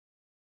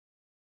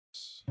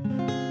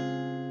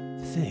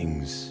Yes.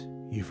 Things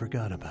you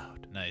forgot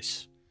about.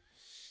 Nice.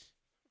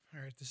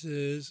 All right, this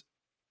is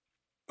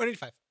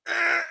 185.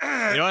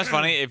 You know what's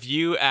funny? If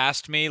you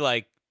asked me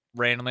like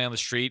randomly on the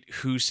street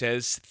who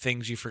says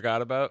things you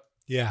forgot about,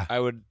 Yeah. I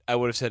would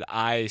have said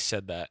I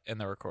said that in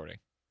the recording.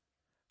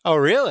 Oh,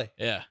 really?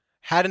 Yeah.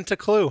 Hadn't a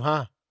clue,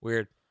 huh?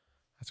 Weird.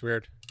 That's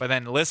weird. But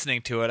then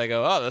listening to it, I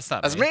go, oh, that's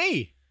not That's me.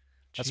 me.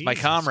 That's my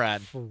Jesus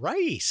comrade.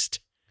 Christ.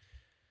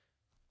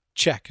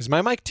 Check. Is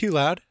my mic too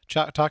loud?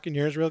 Talking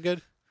yours real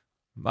good?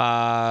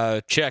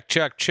 Check.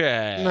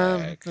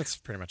 No, that's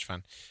pretty much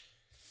fun.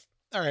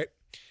 All right.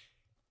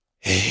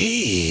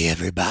 Hey,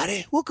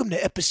 everybody. Welcome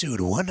to episode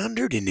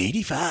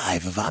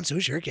 185 of I'm So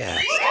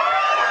Surecast.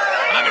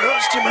 I'm your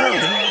host, Tim Early.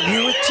 I'm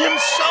here with Tim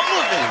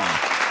Sullivan.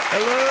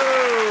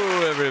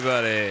 Hello,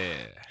 everybody.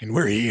 And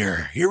we're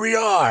here. Here we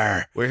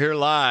are. We're here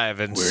live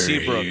in We're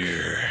Seabrook.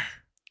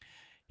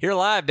 Here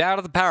live down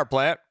at the power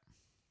plant.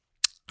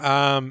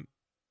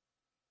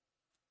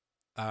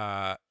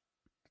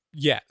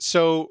 Yeah.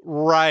 So,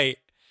 right.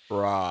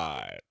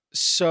 Right.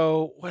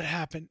 So, what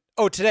happened?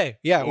 Oh, today.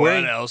 Yeah.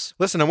 What else?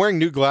 Listen, I'm wearing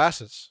new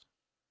glasses.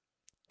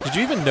 Did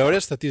you even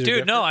notice that these are Dude,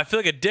 different? no, I feel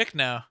like a dick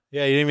now.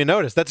 Yeah, you didn't even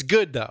notice. That's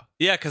good, though.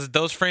 Yeah, because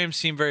those frames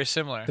seem very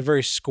similar. They're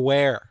very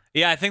square.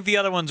 Yeah, I think the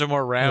other ones are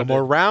more They're rounded.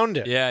 more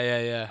rounded.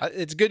 Yeah.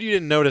 It's good you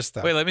didn't notice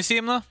that. Wait, let me see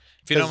them though,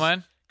 if you don't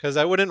mind. Because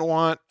I wouldn't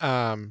want,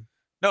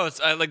 No, it's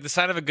like the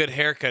sign of a good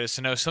haircut is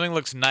to know something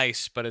looks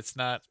nice, but it's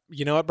not.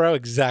 you know what, bro?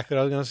 Exactly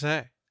what I was going to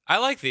say. I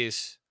like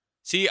these.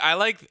 See, I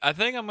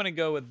think I'm gonna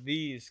go with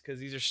these because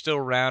these are still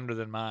rounder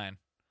than mine.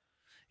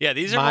 Yeah,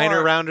 these are Mine more,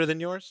 are rounder than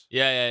yours?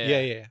 Yeah.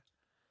 Yeah.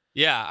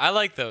 Yeah, I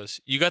like those.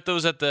 You got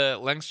those at the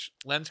Lens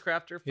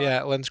Crafter?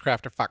 Yeah, Lens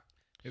Crafter. Fuck.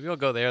 Maybe I'll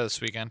go there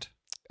this weekend.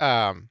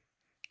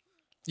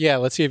 Yeah,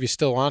 let's see if you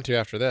still want to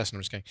after this. I'm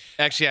just kidding.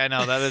 Actually, I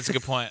know that is a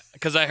good point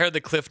because I heard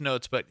the Cliff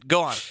Notes. But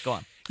go on.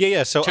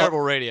 Yeah. So Terrible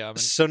radio. I mean,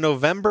 So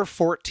November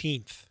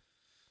 14th,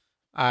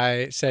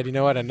 I said, you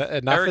know what? Enough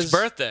Eric's is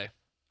birthday.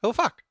 Oh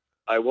fuck!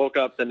 I woke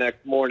up the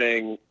next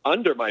morning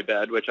under my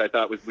bed, which I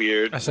thought was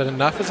weird. I said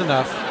enough is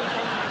enough.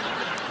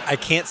 I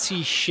can't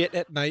see shit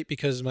at night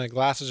because my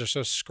glasses are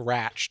so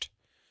scratched.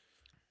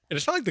 And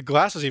it's not like the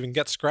glasses even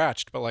get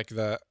scratched, but like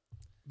the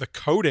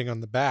coating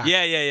on the back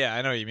Yeah.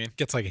 I know what you mean.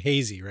 gets like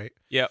hazy, right?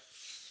 Yep.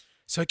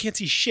 So I can't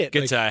see shit.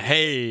 Gets like, a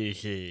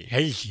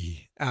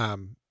hey.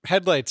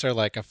 Headlights are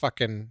like a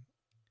fucking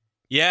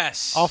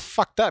Yes. all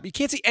fucked up. You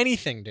can't see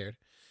anything, dude.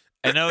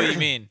 I know what you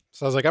mean.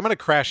 So I was like, I'm gonna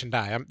crash and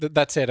die.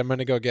 That's it. I'm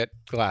gonna go get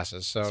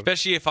glasses. So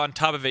Especially if on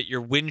top of it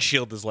your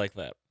windshield is like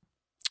that.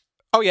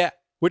 oh yeah,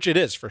 which it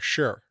is for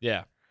sure.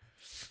 Yeah.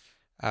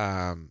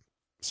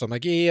 So I'm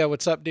like, yeah,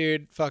 what's up,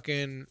 dude?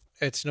 Fucking,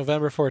 it's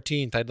November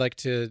 14th. I'd like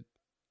to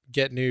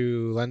get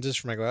new lenses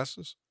for my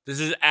glasses. This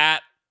is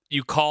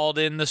you called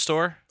in the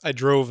store? I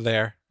drove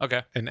there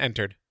Okay. and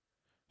entered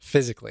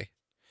physically.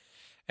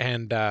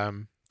 And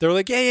they were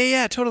like,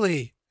 yeah,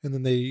 totally. And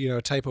then they,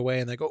 type away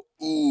and they go,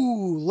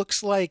 ooh,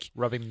 looks like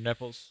Rubbing the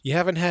nipples. you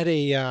haven't had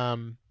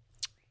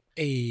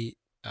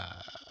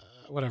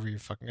whatever you're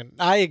fucking, an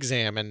eye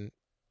exam in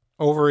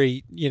over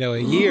a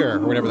year or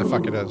whatever the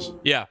fuck it is.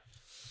 Yeah.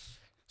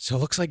 So it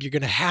looks like you're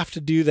going to have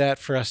to do that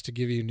for us to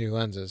give you new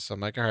lenses. So I'm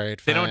like, all right,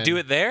 They fine. don't do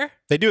it there?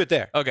 They do it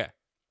there. Okay.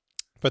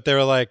 But they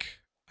were like,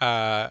 we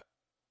have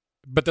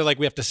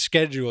to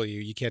schedule you.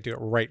 You can't do it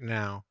right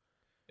now.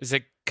 Is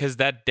it because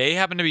that day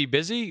happened to be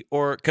busy?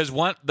 Or because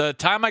the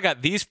time I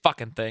got these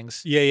fucking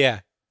things, Yeah.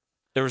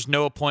 there was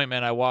no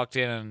appointment. I walked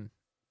in and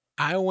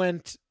I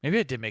went, maybe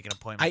I did make an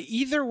appointment. I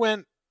either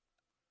went,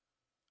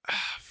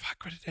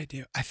 fuck, what did I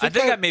do? I think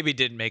I maybe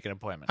did make an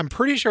appointment. I'm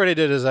pretty sure what I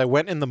did is I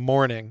went in the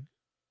morning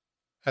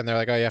and they're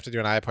like, oh, you have to do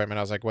an eye appointment.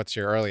 I was like, what's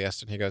your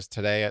earliest? And he goes,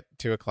 today at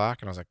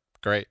 2:00. And I was like,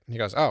 great. And he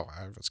goes, oh,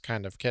 I was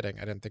kind of kidding.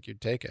 I didn't think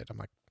you'd take it. I'm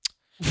like,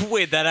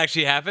 Wait, that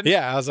actually happened?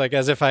 yeah. I was like,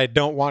 as if I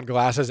don't want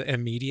glasses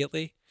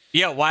immediately.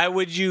 Yeah. Why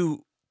would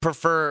you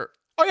prefer?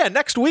 Oh yeah,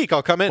 next week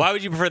I'll come in. Why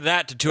would you prefer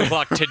that to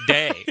 2:00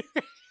 today?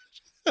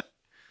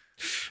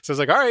 So I was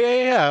like, all right,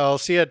 yeah, I'll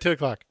see you at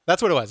 2:00.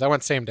 That's what it was. I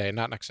went same day,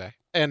 not next day.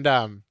 And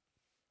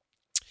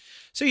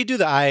so you do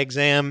the eye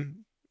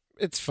exam.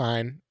 It's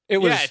fine. It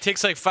was Yeah, it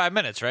takes like 5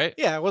 minutes, right?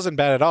 yeah, it wasn't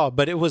bad at all.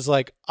 But it was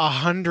like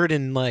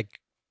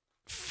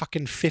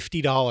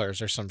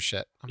 $150 or some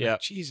shit. I'm Yeah.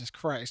 like, Jesus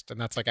Christ, and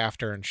that's like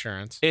after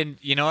insurance. And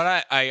you know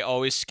what? I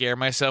always scare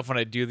myself when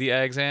I do the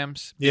eye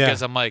exams Yeah.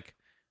 because I'm like,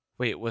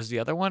 wait, was the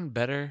other one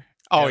better?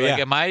 Oh, Like, yeah.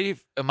 Am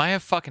I a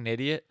fucking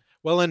idiot?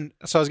 Well, and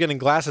so I was getting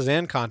glasses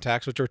and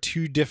contacts, which are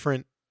two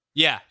different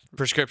Yeah,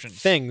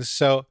 prescriptions. things.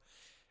 So,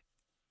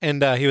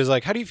 and he was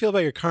like, "How do you feel about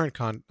your current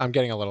I'm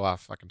getting a little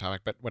off fucking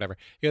topic, but whatever."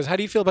 He goes, "How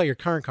do you feel about your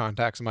current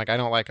contacts?" I'm like, "I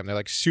don't like them. They're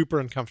like super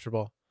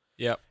uncomfortable."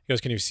 Yep. He goes,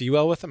 "Can you see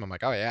well with them?" I'm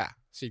like, "Oh yeah,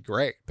 see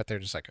great," but they're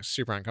just like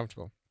super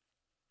uncomfortable.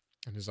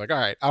 And he's like, "All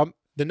right,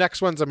 the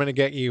next ones I'm going to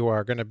get you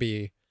are going to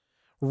be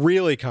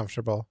really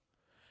comfortable.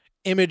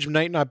 Image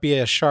might not be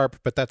as sharp,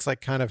 but that's like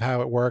kind of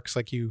how it works.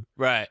 Like you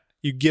Right.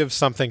 give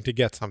something to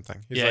get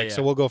something." He's Yeah, like, yeah.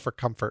 "So we'll go for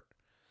comfort."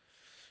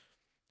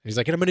 He's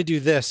like, and I'm going to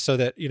do this so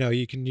that,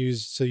 you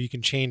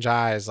can change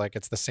eyes. Like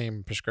it's the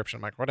same prescription.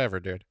 I'm like, whatever,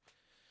 dude.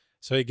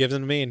 So he gives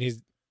them to me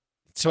and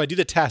so I do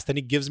the test. Then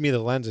he gives me the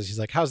lenses. He's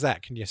like, how's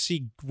that? Can you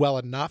see well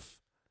enough?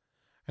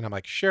 And I'm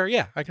like, sure.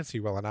 Yeah, I can see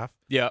well enough.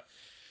 Yeah.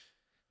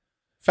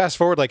 Fast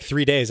forward like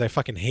 3 days. I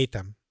fucking hate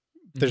them.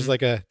 There's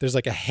like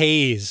a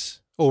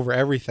haze over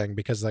everything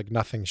because like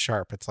nothing's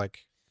sharp. It's like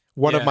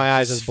one of my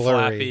eyes is blurry.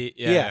 Flappy.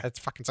 Yeah. It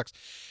fucking sucks.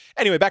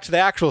 Anyway, back to the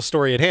actual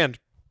story at hand.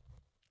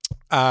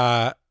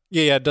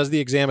 It does the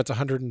exam. It's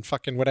 $100 and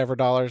fucking whatever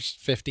dollars,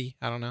 50.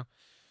 I don't know.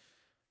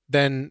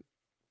 Then,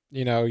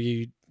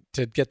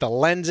 to get the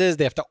lenses,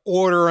 they have to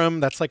order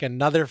them. That's like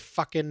another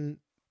fucking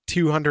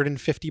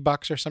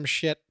 $250 or some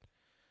shit.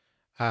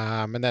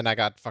 And then I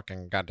got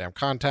fucking goddamn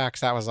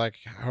contacts. That was like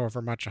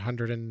however much,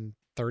 $130,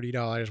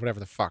 whatever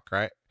the fuck,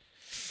 right?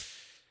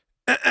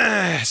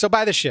 So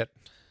buy the shit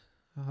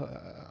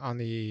on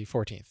the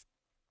 14th.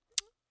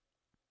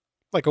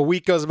 Like a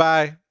week goes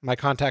by, my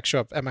contacts show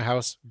up at my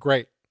house.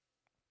 Great.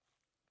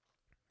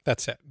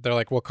 That's it. They're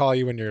like, we'll call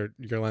you when your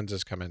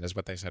lenses come in, is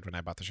what they said when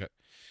I bought the shit.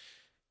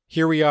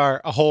 Here we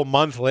are a whole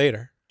month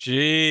later.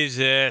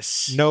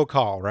 Jesus. No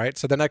call, right?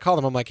 So then I call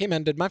them. I'm like, hey,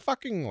 man, did my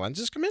fucking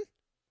lenses come in? And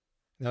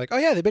they're like, oh,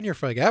 yeah, they've been here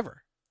for like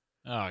ever.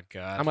 Oh,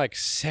 God. I'm like,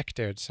 sick,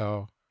 dude.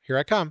 So here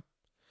I come.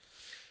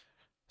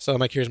 So I'm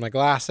like, here's my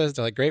glasses.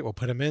 They're like, great, we'll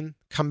put them in.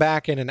 Come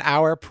back in an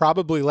hour,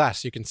 probably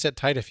less. You can sit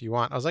tight if you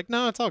want. I was like,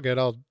 no, it's all good.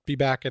 I'll be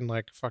back in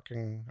like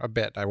fucking a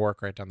bit. I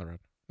work right down the road.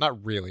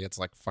 Not really. It's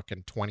like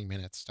fucking 20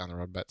 minutes down the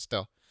road, but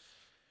still.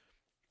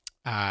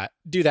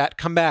 Do that.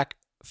 Come back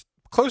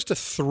close to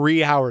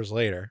 3 hours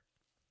later.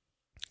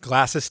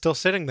 Glasses still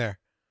sitting there.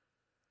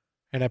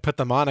 And I put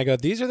them on. I go,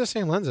 these are the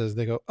same lenses.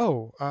 They go,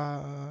 oh,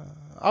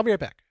 I'll be right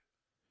back.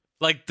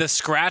 Like the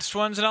scratched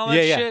ones and all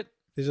that shit?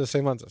 These are the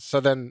same lenses. So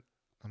then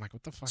I'm like,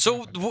 what the fuck? So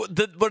happened?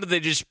 what did they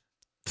just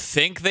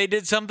think they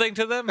did something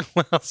to them?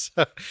 Well,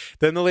 so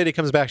then the lady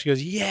comes back. She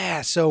goes,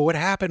 yeah. So what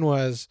happened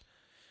was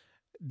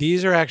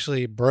these are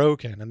actually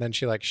broken. And then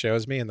she like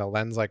shows me and the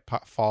lens like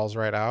falls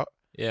right out.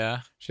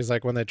 Yeah. She's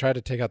like, when they tried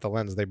to take out the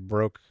lens, they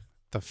broke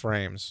the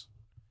frames.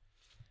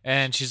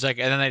 And she's like,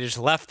 and then I just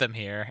left them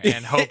here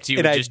and hoped you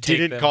would and just take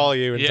them. I didn't call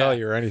you and tell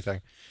you or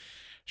anything.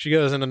 She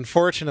goes, and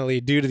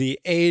unfortunately, due to the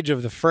age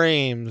of the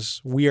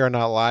frames, we are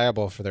not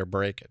liable for their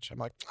breakage. I'm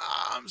like,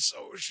 I'm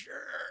so sure.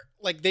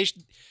 Like they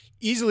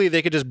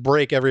could just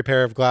break every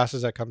pair of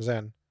glasses that comes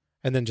in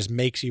and then just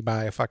makes you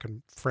buy a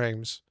fucking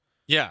frames.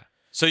 Yeah.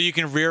 So you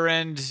can rear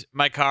end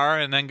my car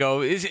and then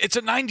go, it's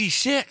a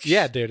 96.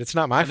 Yeah, dude, it's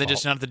not my and fault. They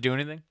just don't have to do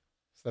anything?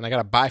 So then I got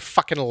to buy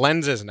fucking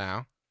lenses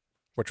now,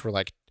 which were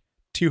like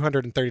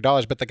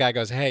 $230. But the guy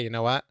goes, hey, you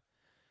know what?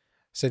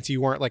 Since you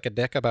weren't like a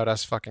dick about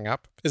us fucking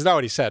up. Is not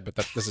what he said, but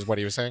this is what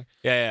he was saying.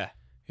 Yeah.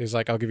 He was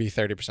like, I'll give you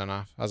 30%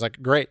 off. I was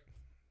like, great.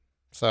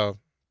 So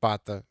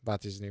bought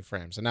these new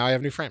frames. And now I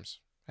have new frames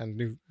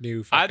and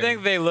new fucking, I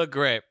think they look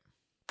great.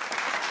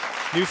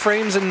 new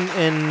frames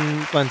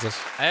and lenses.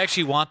 I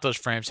actually want those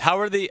frames.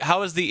 How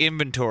is the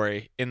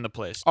inventory in the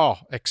place? Oh,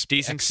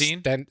 Decent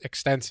scene?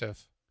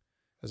 Extensive.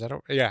 Is that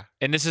yeah.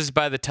 And this is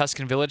by the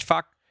Tuscan Village,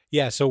 fuck?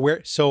 Yeah,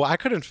 so I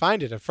couldn't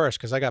find it at first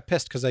because I got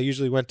pissed because I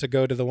usually went to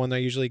go to the one I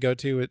usually go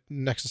to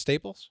next to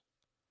Staples.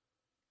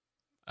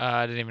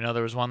 I didn't even know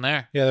there was one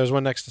there. Yeah, there was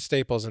one next to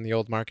Staples in the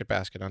old Market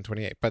Basket on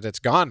 28, but it's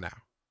gone now.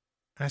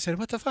 And I said,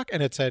 what the fuck?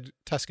 And it said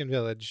Tuscan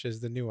Village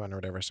is the new one or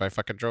whatever. So I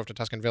fucking drove to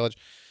Tuscan Village.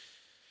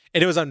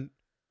 And it was on...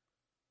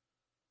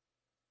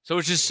 So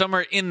it's just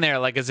somewhere in there,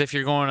 like as if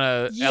you're going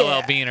to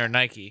LL Bean or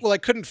Nike. Well, I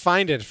couldn't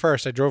find it at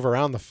first. I drove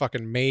around the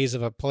fucking maze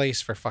of a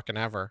place for fucking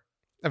ever.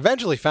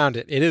 Eventually found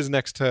it. It is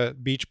next to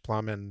Beach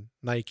Plum and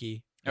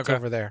Nike. It's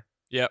over there.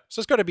 Yep.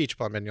 So let's go to Beach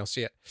Plum and you'll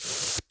see it.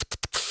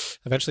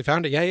 Eventually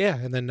found it. Yeah.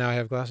 And then now I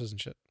have glasses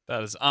and shit.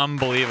 That is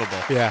unbelievable.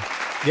 Yeah.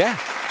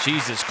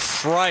 Jesus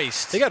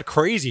Christ. They got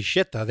crazy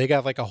shit though. They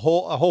got like a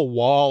whole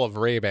wall of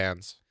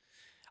Ray-Bans.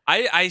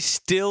 I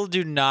still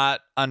do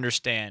not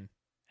understand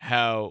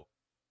how,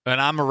 and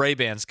I'm a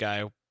Ray-Bans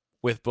guy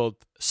with both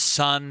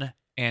sun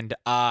and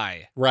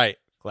eye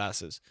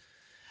glasses.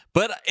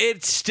 But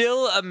it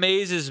still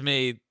amazes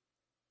me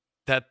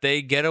that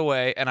they get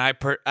away, and I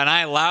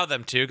allow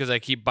them to because I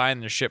keep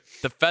buying their shit.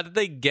 The fact that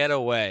they get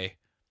away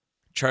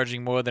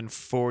charging more than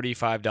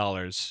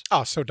 $45.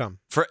 Oh, so dumb.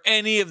 For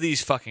any of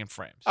these fucking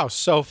frames. Oh,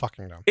 so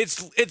fucking dumb.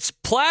 It's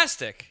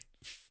plastic.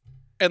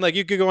 And like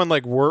you could go on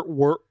like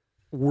Warby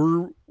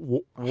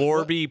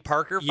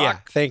Parker. Fuck. Yeah,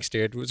 thanks,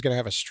 dude. I was gonna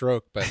have a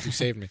stroke, but you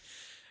saved me.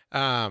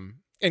 And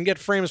get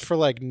frames for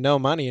like no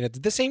money, and it's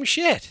the same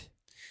shit.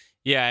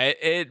 Yeah,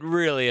 it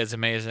really is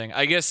amazing.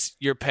 I guess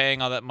you're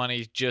paying all that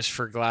money just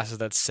for glasses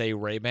that say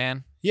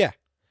Ray-Ban. Yeah.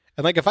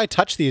 And like if I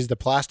touch these, the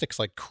plastic's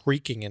like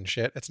creaking and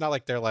shit. It's not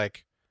like they're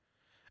like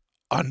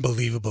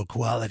unbelievable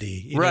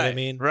quality. You know what I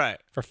mean? Right.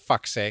 For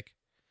fuck's sake.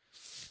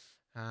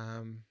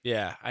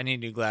 Yeah, I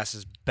need new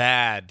glasses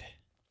bad.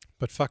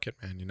 But fuck it,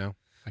 man,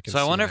 So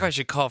I wonder if I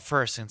should call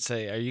first and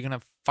say, are you going to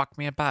fuck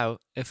me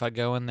about if I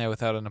go in there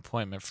without an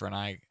appointment for an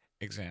eye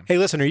exam? Hey,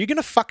 listen, are you going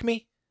to fuck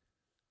me?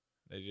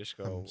 They just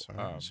go,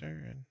 I'm sorry,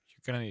 sir. you're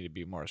You're gonna need to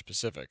be more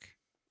specific.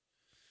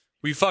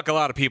 We fuck a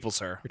lot of people,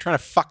 sir. You're trying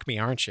to fuck me,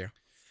 aren't you?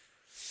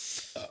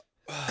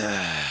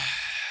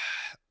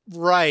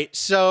 Right.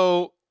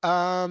 So,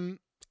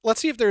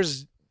 let's see if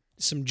there's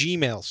some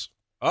Gmails.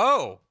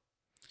 Oh.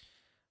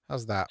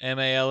 How's that?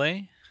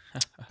 MALE?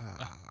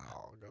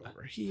 I'll go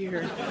over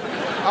here.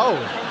 Oh,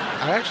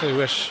 I actually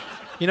wish.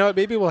 You know what?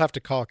 Maybe we'll have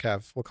to call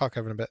Kev. We'll call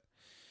Kev in a bit.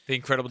 The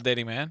Incredible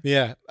Dating Man?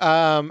 Yeah.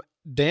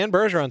 Dan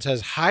Bergeron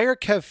says, hire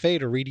Kev Fay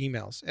to read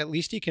emails. At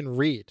least he can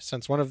read,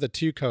 since one of the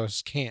two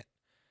coasts can't.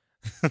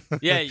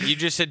 Yeah, you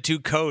just said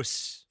two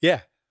coasts.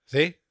 Yeah.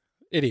 See?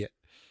 Idiot.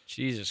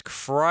 Jesus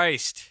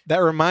Christ. That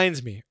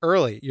reminds me,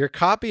 early, your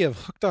copy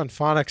of Hooked on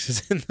Phonics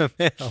is in the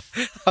mail.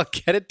 I'll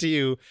get it to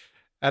you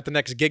at the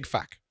next gig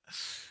fuck.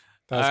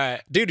 All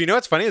right. Dude, you know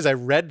what's funny is I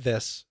read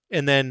this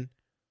and then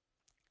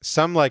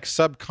some like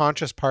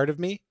subconscious part of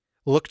me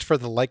looked for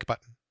the like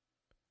button.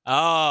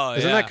 Oh,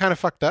 Isn't that kind of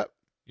fucked up?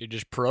 You're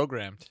just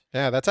programmed.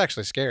 Yeah, that's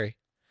actually scary.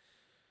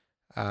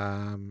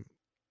 My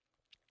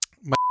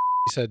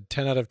said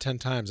 10 out of 10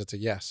 times it's a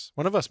yes.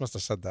 One of us must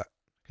have said that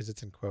because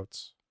it's in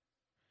quotes.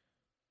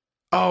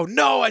 Oh,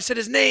 no, I said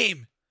his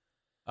name.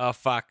 Oh,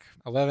 fuck.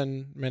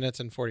 11 minutes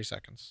and 40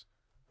 seconds.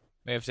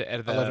 May have to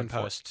edit that in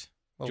post.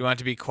 Do you want it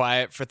to be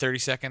quiet for 30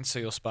 seconds so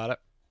you'll spot it?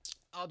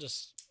 I'll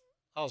just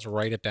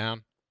write it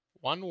down.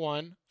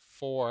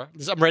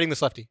 114. I'm writing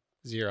this lefty.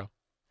 0.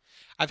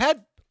 I've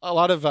had a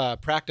lot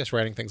of practice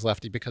writing things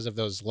lefty because of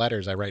those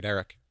letters I write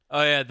Eric.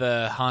 Oh, yeah,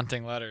 the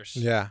haunting letters.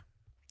 Yeah.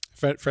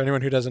 For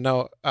anyone who doesn't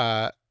know,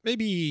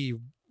 maybe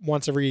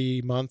once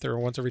every month or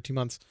once every 2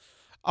 months,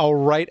 I'll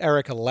write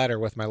Eric a letter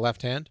with my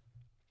left hand.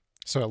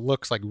 So it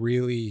looks like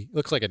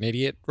an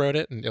idiot wrote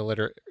it, an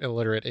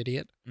illiterate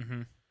idiot.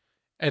 Mm-hmm.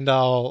 And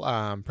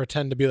I'll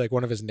pretend to be like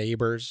one of his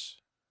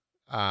neighbors.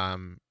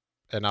 And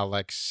I'll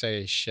like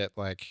say shit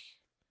like,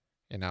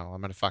 I'm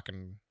going to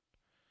fucking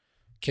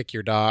kick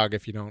your dog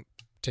if you don't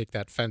take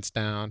that fence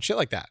down. Shit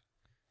like that.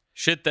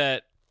 Shit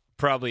that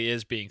probably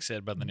is being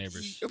said by the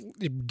neighbors.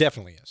 It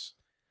definitely is.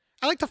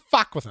 I like to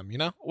fuck with him,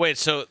 Wait,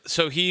 so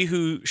he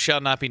who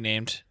shall not be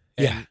named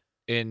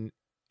and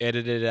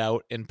edited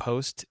out in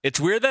post. It's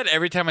weird that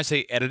every time I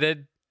say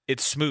edited,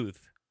 it's smooth.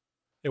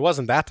 It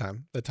wasn't that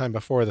time. The time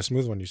before the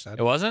smooth one you said.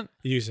 It wasn't?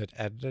 You said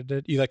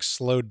edited. You like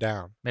slowed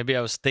down. Maybe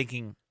I was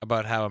thinking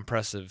about how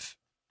impressive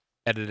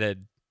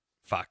edited.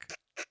 Fuck.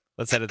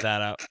 Let's edit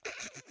that out.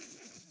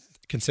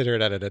 Consider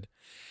it edited.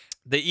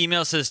 The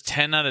email says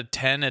 10 out of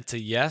 10. It's a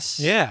yes.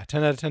 Yeah,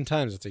 10 out of 10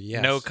 times. It's a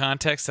yes. No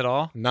context at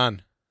all?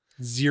 None.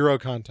 0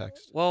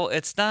 context. Well,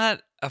 it's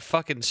not a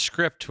fucking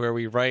script where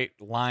we write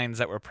lines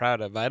that we're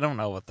proud of. I don't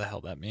know what the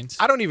hell that means.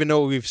 I don't even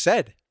know what we've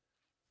said.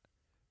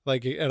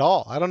 Like, at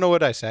all. I don't know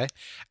what I say.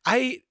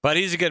 But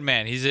he's a good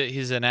man.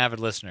 He's an avid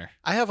listener.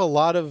 I have a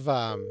lot of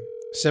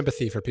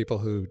sympathy for people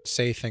who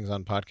say things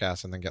on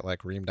podcasts and then get, like,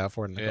 reamed out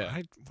for it. And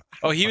Yeah.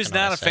 go, He was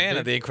not a fan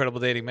of The Incredible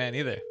Dating Man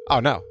either. Oh,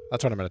 no.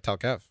 That's what I'm going to tell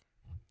Kev.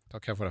 Tell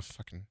Kev what a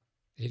fucking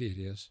idiot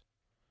he is.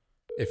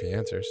 If he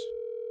answers.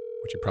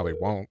 Which he probably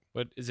won't.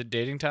 What is it,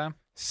 dating time?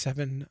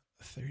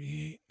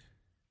 7:38.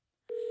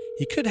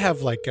 He could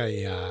have like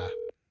he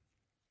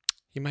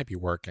might be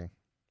working.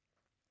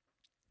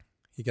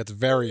 He gets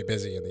very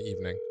busy in the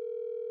evening.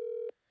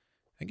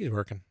 I think he's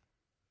working.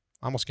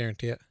 Almost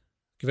guarantee it.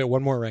 Give it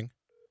one more ring.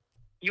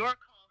 Your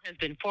call has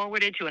been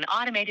forwarded to an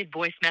automated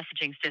voice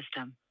messaging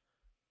system.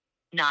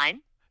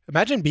 9.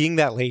 Imagine being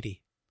that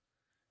lady.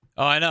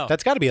 Oh, I know.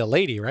 That's got to be a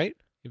lady, right?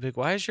 You'd be like,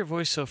 why is your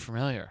voice so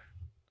familiar?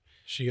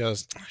 She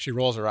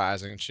rolls her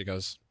eyes and she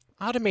goes,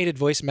 automated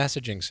voice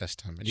messaging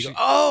system. And you go,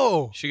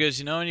 oh! She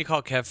goes, when you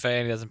call Cafe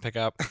and he doesn't pick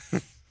up?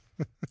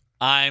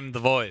 I'm the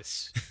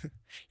voice.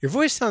 Your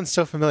voice sounds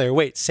so familiar.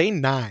 Wait, say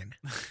 9.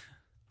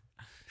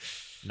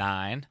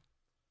 9.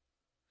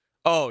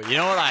 Oh, you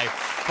know what I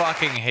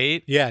fucking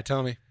hate? Yeah,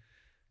 tell me.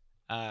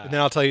 And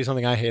then I'll tell you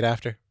something I hate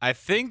after. I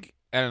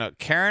don't know,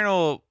 Karen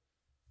will,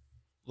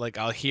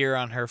 I'll hear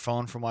on her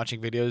phone from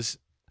watching videos.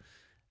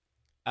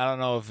 I don't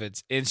know if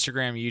it's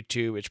Instagram,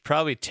 YouTube. It's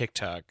probably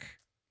TikTok.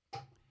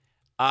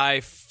 I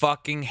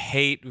fucking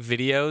hate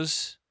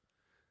videos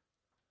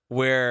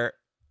where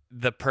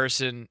the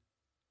person,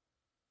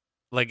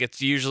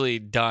 it's usually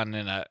done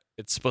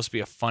it's supposed to be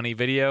a funny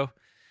video,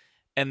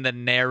 and the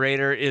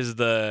narrator is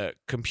the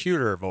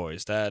computer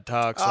voice that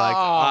talks like,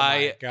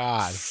 my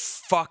God.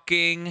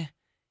 Fucking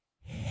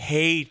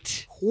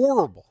hate.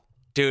 Horrible.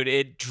 Dude,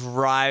 it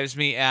drives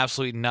me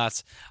absolutely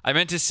nuts. I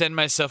meant to send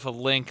myself a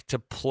link to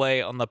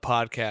play on the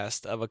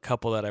podcast of a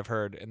couple that I've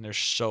heard, and they're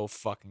so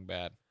fucking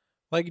bad.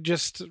 Like,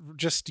 just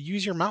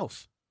use your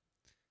mouth.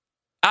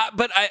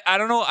 But I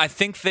don't know. I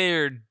think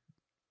they're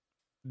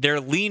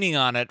leaning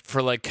on it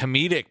for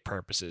comedic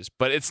purposes,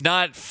 but it's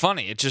not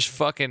funny. It's just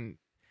fucking.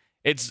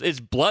 It's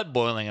blood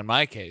boiling in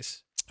my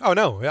case. Oh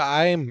no,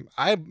 I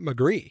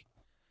agree.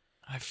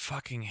 I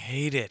fucking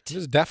hate it. This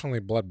is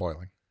definitely blood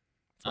boiling.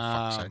 For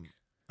fuck's sake.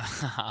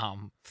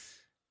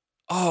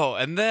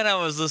 And then I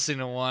was listening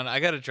to one. I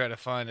got to try to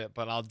find it,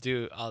 but I'll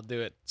do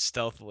it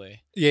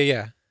stealthily.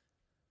 Yeah.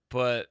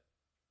 But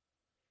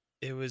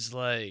it was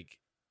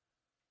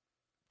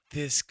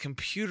this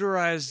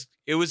computerized.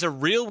 It was a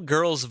real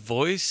girl's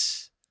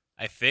voice,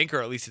 I think,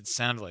 or at least it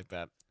sounded like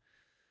that.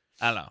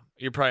 I don't know.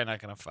 You're probably not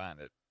gonna find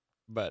it,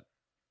 but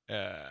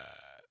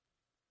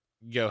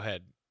go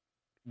ahead.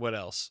 What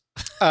else?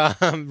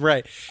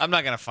 Right. I'm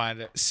not gonna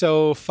find it.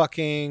 So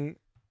fucking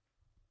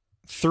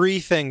two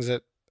things.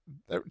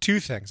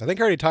 I think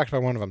I already talked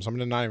about one of them, so I'm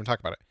gonna not even talk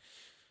about it.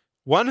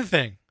 One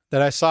thing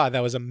that I saw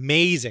that was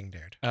amazing,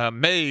 dude.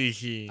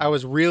 Amazing. I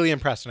was really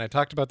impressed, and I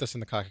talked about this in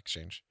the Cock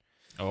Exchange.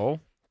 Oh.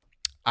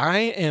 I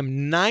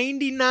am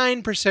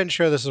 99%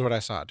 sure this is what I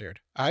saw, dude.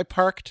 I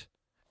parked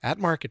at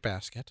Market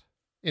Basket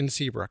in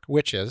Seabrook,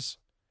 which is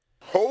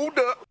Hold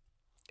up.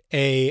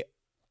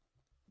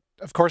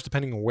 Of course,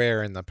 depending on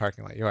where in the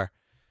parking lot you are,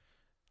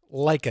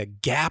 like a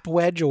gap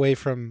wedge away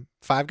from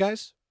Five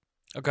Guys.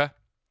 Okay.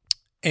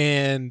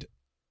 And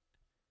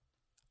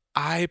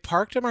I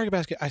parked at Market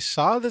Basket. I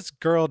saw this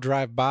girl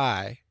drive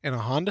by in a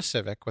Honda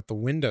Civic with the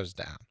windows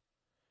down.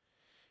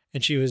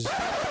 And she was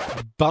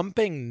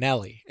bumping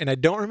Nelly. And I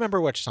don't remember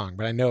which song,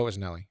 but I know it was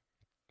Nelly.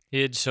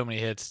 He had so many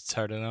hits, it's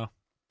hard to know.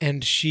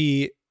 And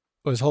she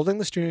was holding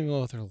the steering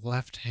wheel with her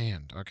left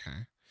hand.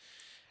 Okay.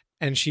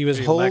 And she was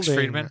Lex holding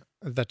Friedman?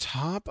 the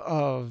top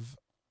of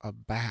a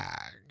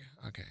bag.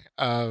 Okay.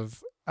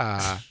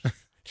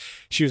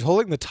 She was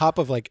holding the top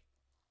of like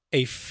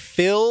a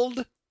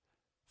filled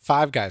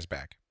Five Guys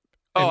bag.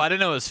 Oh, And I didn't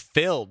know it was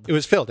filled. it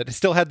was filled. It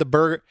still had the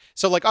burger.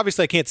 So like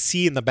obviously I can't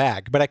see in the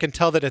bag, but I can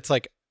tell that it's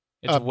like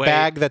It's a way-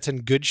 bag that's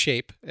in good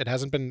shape. It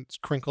hasn't been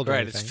crinkled or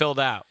Right, anything. it's filled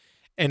out.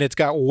 And it's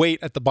got weight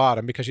at the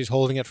bottom because she's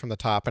holding it from the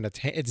top, and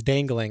it's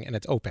dangling and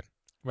it's open.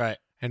 Right.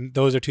 And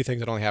those are two things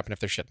that only happen if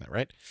they're shitting it,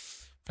 right?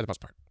 For the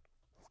most part.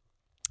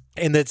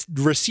 And the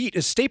receipt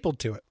is stapled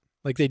to it,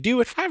 like they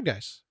do at Five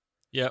Guys.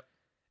 Yep.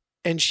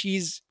 And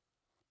she's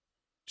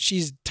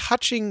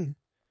touching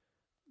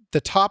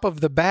the top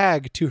of the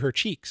bag to her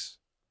cheeks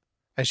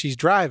as she's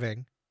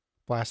driving,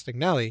 blasting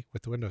Nelly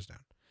with the windows down.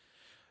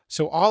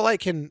 So all I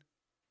can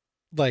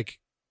like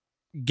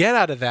get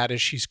out of that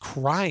is she's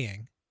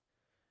crying,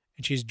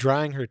 and she's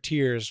drying her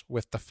tears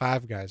with the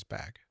Five Guys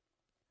bag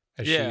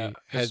as Yeah,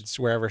 she heads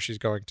wherever she's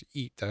going to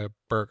eat the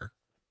burger.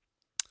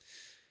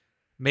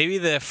 Maybe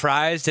the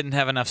fries didn't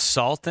have enough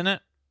salt in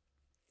it,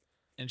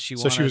 and she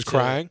So she was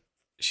crying.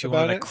 She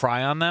about wanted it? to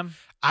cry on them.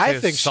 I to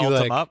think she salt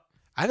like. them up.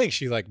 I think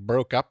she like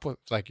broke up with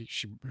her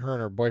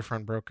and her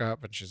boyfriend broke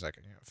up, and she's like,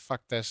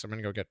 "Fuck this! I'm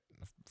gonna go get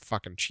a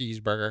fucking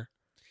cheeseburger."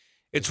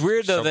 It's It's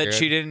weird though so that good.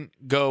 she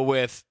didn't go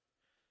with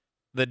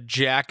the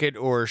jacket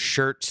or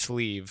shirt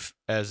sleeve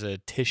as a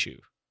tissue.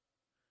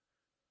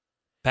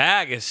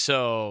 Bag is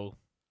so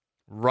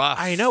rough.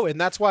 I know, and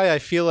that's why I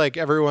feel like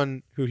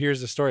everyone who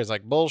hears the story is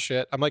like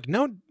bullshit. I'm like,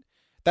 no,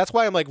 that's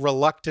why I'm like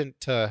reluctant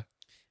to.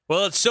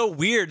 Well, it's so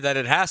weird that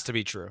it has to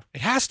be true. It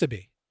has to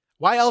be.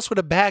 Why else would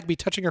a bag be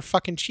touching her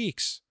fucking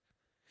cheeks?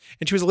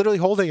 And she was literally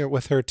holding it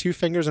with her two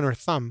fingers and her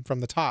thumb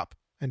from the top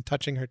and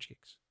touching her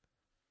cheeks.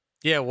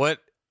 Yeah, what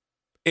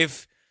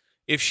if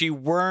she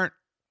weren't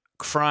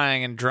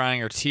crying and drying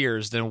her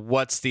tears, then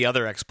what's the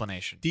other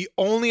explanation? The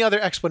only other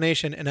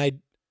explanation, and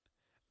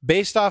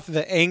based off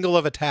the angle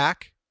of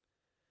attack,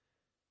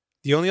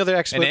 the only other An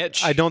explanation,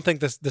 itch? I don't think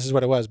this is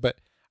what it was, but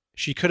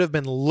she could have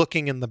been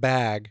looking in the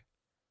bag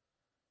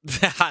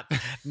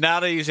Now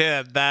that you say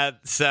that,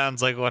 that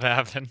sounds like what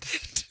happened.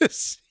 to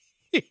see.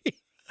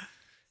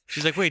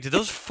 She's like, wait, did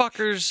those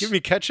fuckers Give me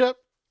ketchup.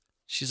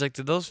 She's like,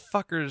 did those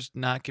fuckers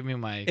not give me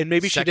my And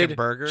maybe she second did.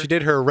 burger? She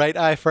did her right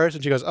eye first,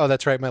 and she goes, "Oh,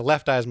 that's right. My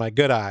left eye is my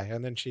good eye."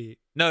 And then she,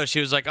 No, she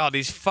was like, oh,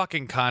 these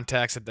fucking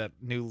contacts at that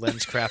new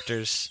lens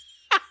crafters.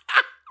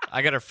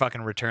 I gotta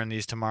fucking return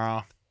these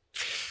tomorrow.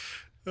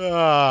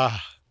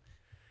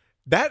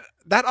 that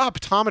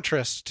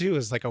optometrist too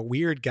is like a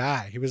weird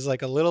guy. He was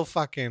like a little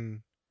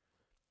fucking.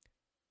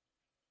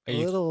 Are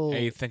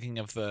you thinking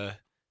of the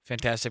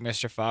Fantastic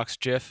Mr. Fox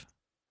gif?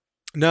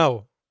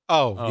 No.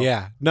 Oh,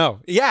 yeah. No.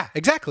 Yeah.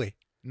 Exactly.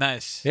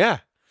 Nice. Yeah.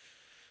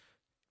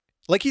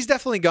 Like he's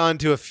definitely gone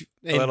to A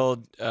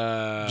little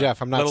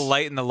Jeff, I'm not little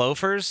light in the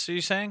loafers, are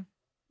you saying?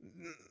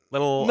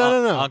 Little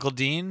No. Uncle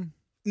Dean?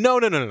 No.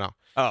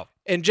 Oh.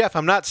 And Jeff,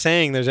 I'm not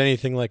saying there's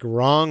anything like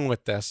wrong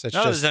with this. It's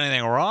Not that just there's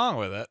anything wrong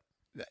with it.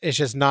 it's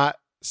just not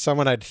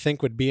someone I'd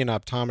think would be an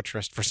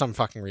optometrist for some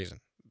fucking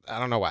reason. I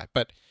don't know why,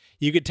 but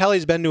you could tell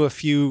he's been to a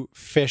few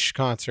Fish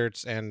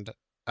concerts and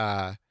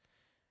like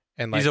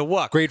He's a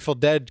wook. Grateful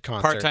Dead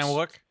concerts. Part-time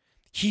wook?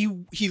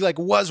 He like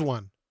was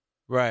one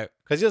Right.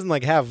 because he doesn't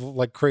like have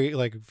like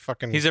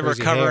fucking. He's a crazy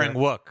recovering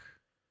hair. wook.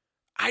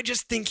 I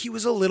just think he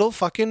was a little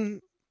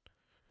fucking.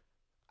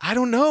 I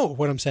don't know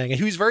what I'm saying.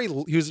 He was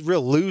real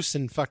loose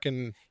and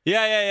fucking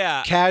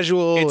Yeah.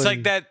 casual. It's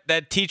and- like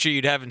that teacher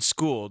you'd have in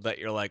school that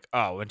you're like,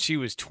 oh, when she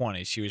was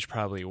 20, she was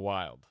probably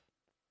wild.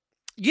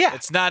 Yeah,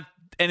 It's not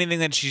anything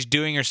that she's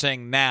doing or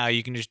saying now.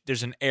 You can just,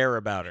 there's an air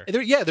about her.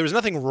 there was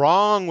nothing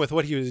wrong with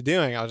what he was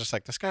doing. I was just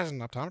like, this guy's an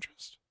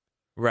optometrist.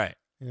 Right.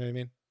 You know what I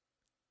mean?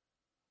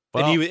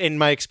 Well, And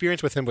my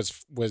experience with him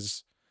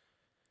was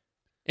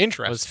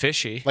interesting. was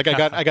fishy. Like I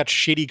got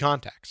shitty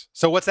contacts.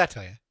 So what's that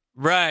tell you?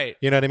 Right.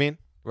 You know what I mean?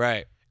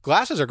 Right.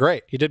 Glasses are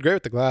great. He did great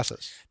with the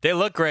glasses. They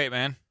look great,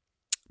 man.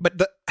 But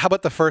how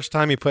about the first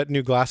time you put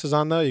new glasses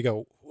on, though? You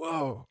go,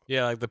 whoa.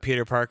 Yeah, like the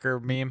Peter Parker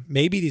meme.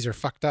 Maybe these are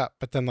fucked up.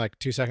 But then like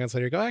 2 seconds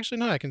later, you go, actually,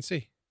 no, I can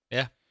see.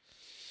 Yeah.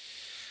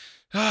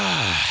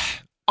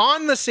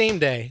 On the same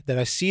day that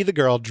I see the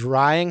girl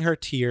drying her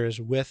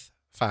tears with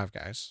Five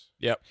Guys.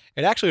 Yep.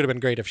 It actually would have been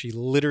great if she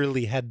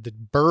literally had the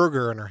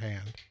burger in her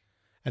hand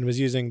and was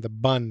using the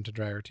bun to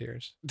dry her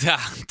tears.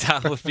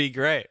 That would be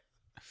great.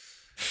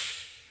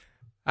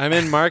 I'm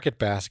in Market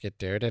Basket,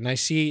 dude, and I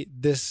see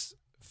this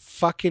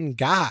fucking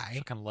guy. I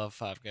fucking love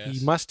Five Guys.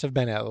 He must have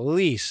been at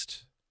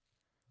least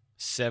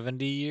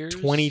 70 years?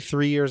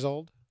 23 years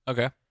old.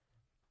 Okay.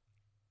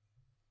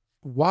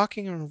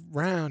 Walking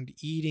around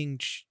eating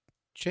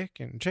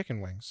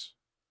chicken wings.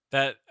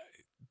 That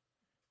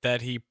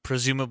he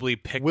presumably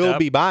picked Will up.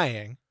 be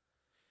buying.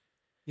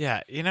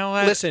 Yeah, you know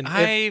what? Listen,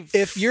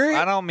 if you're...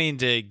 I don't mean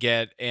to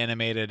get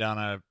animated on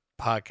a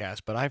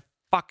podcast, but I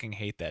fucking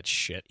hate that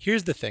shit.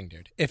 Here's the thing,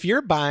 dude. If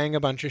you're buying a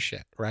bunch of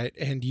shit, right,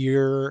 and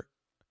you're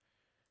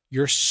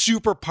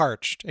super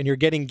parched and you're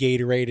getting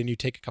Gatorade and you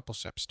take a couple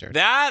sips, dude.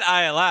 That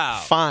I allow.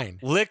 Fine.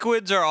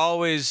 Liquids are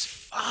always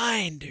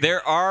fine, dude.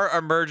 There are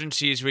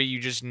emergencies where you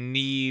just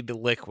need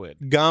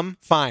liquid. Gum,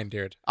 fine,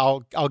 dude.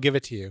 I'll give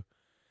it to you.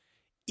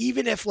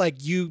 Even if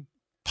like you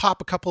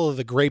pop a couple of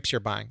the grapes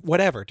you're buying,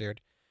 whatever, dude.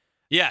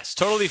 Yes,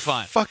 totally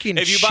fine. Fucking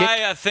if you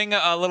buy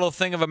a little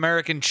thing of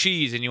American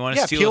cheese and you want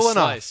to steal peel a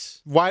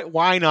slice,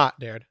 why not,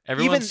 dude?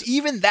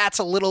 Even that's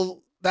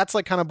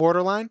like kind of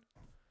borderline.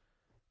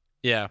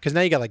 Yeah, because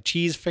now you got like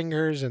cheese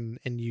fingers and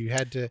you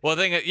had to. Well,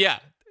 yeah,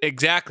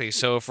 exactly.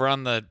 So if we're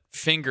on the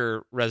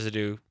finger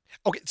residue,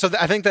 okay, so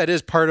I think that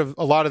is part of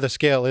a lot of the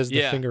scale is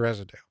the finger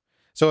residue.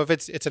 So if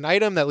it's an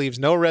item that leaves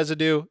no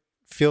residue,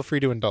 feel free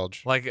to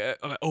indulge. Like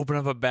open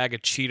up a bag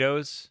of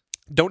Cheetos.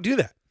 Don't do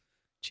that.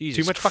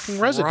 Jesus Too much fucking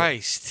residue.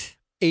 Christ.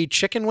 A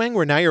chicken wing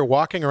where now you're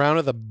walking around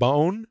with a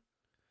bone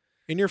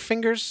in your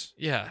fingers.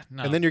 Yeah,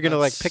 no. And then you're gonna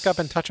like pick up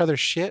and touch other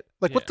shit.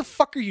 Like, what the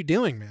fuck are you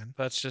doing, man?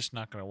 That's just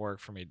not gonna work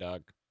for me,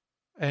 dog.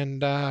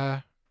 And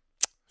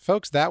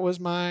folks, that was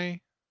my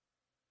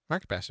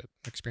Market Basket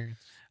experience.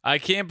 I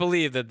can't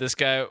believe that this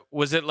guy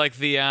was it like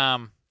the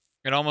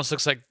it almost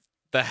looks like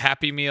the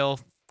Happy Meal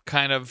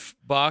kind of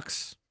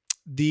box.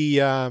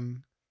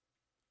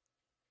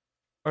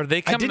 Or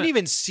they come I didn't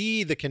even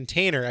see the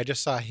container. I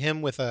just saw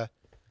him with a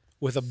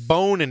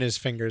bone in his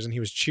fingers and he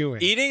was chewing.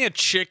 Eating a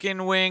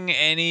chicken wing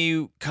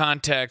any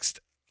context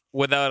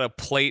without a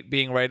plate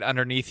being right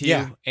underneath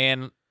you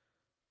and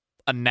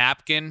a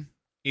napkin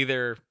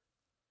either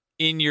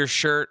in your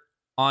shirt,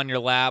 on your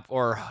lap,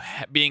 or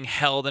being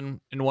held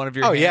in one of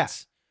your hands. Yeah.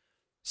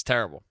 It's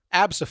terrible.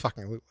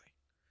 Abso-fucking-lutely.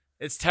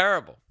 It's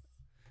terrible.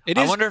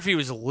 I wonder if he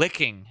was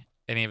licking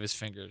any of his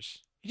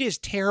fingers. It is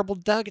terrible,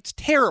 Doug. It's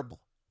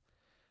terrible.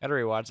 Gotta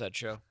rewatch that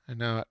show. I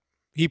know it.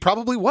 He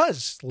probably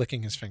was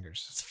licking his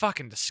fingers. It's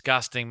fucking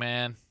disgusting,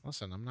 man.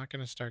 Listen, I'm not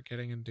going to start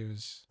getting into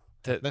his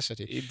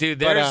ethnicity. Dude,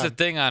 there's the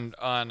thing on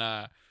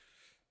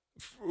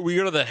we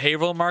go to the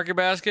Haverhill Market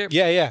Basket.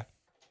 Yeah.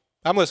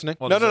 I'm listening.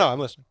 Well, no, I'm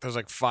listening. There's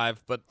like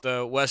 5, but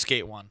the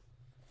Westgate one.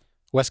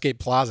 Westgate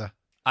Plaza.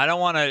 I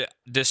don't want to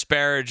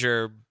disparage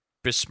or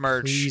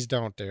besmirch. Please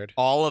don't, dude.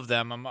 All of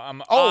them.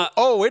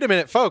 Wait a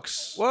minute,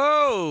 folks.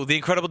 Whoa, the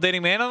Incredible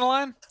Dating Man on the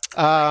line?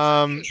 Can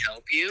I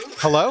help you?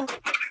 Hello?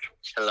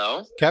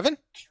 Hello? Kevin?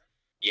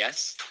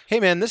 Yes? Hey,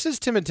 man, this is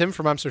Tim and Tim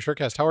from I'm So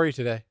Surecast. How are you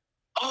today?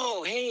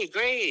 Oh, hey,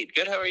 great.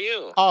 Good, how are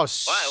you? Oh,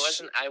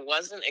 I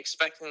wasn't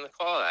expecting the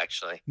call,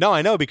 actually. No,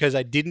 I know, because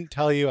I didn't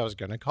tell you I was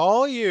going to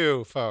call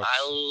you, folks.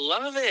 I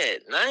love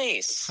it.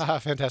 Nice.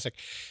 Fantastic.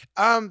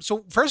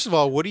 So, first of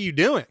all, what are you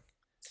doing?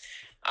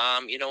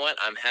 You know what?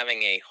 I'm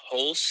having a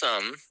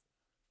wholesome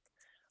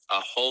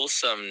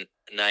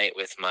night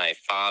with my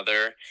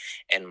father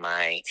and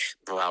my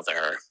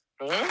brother.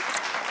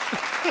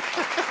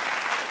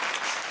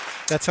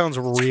 That sounds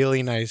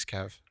really nice,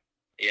 Kev.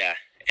 Yeah,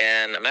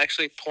 and I'm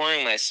actually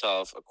pouring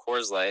myself a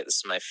Coors Light. This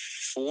is my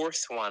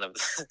 4th one of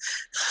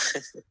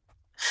the...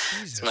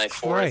 Jesus my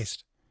 4th.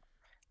 Christ.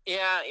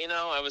 Yeah,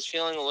 I was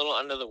feeling a little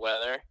under the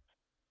weather,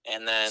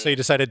 and then... So you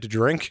decided to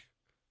drink?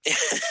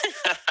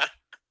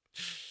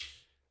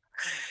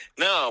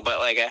 No, but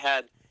like I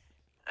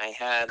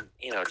had,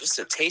 just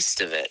a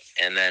taste of it,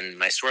 and then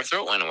my sore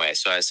throat went away.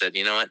 So I said,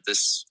 you know what,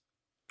 this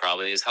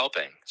probably is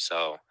helping.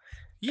 So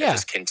I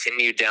just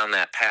continued down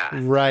that path.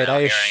 Right. Here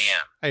I am.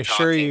 I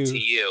assure you. To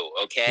you,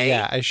 okay?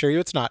 Yeah, I assure you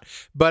it's not.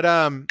 But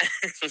I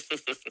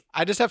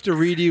just have to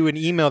read you an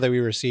email that we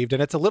received,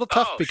 and it's a little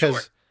tough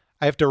because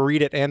I have to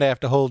read it and I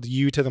have to hold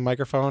you to the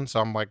microphone. So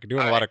I'm like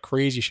doing a lot of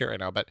crazy shit right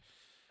now. But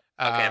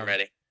okay, I'm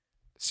ready.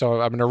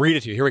 So I'm going to read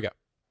it to you. Here we go.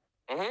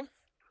 Mm-hmm.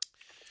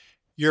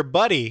 Your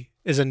buddy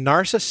is a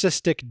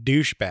narcissistic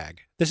douchebag.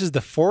 This is the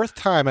 4th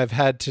time I've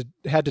had to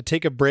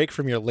take a break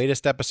from your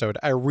latest episode.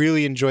 I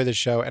really enjoy the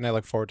show, and I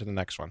look forward to the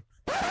next one.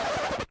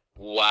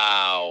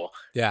 Wow.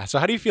 Yeah. So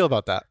how do you feel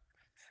about that?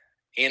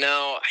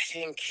 I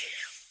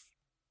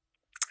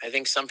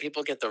think some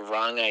people get the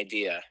wrong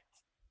idea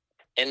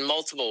in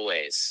multiple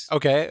ways.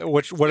 Okay,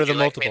 what are the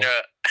multiple?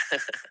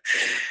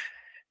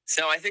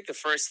 So I think the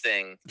first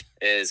thing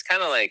is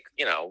kind of like,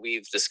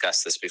 we've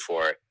discussed this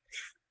before.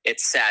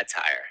 It's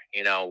satire.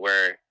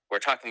 We're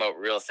talking about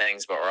real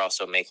things, but we're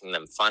also making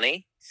them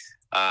funny.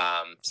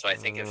 So I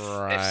think if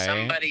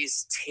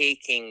somebody's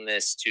taking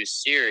this too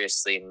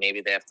seriously,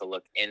 maybe they have to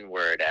look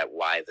inward at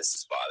why this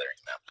is bothering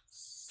them.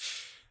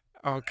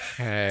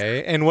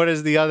 Okay. And what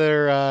is the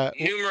other?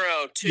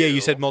 Numero 2. Yeah,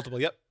 you said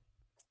multiple. Yep.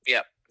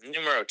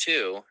 Numero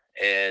 2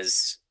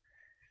 is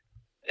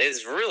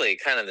really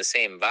kind of the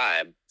same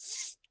vibe.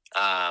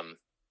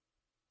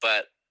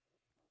 But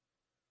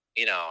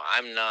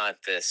I'm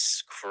not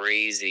this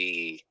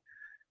crazy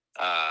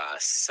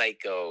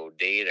psycho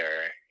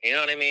dater. You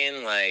know what I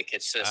mean? Like,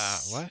 it's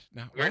just what?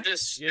 No, we're what?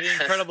 just You're the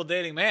incredible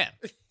dating man.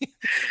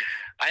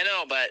 I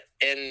know, but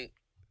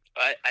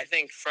I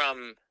think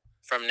from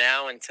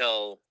now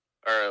until,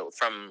 or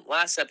from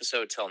last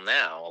episode till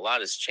now, a lot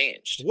has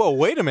changed. Whoa,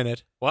 wait a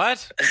minute.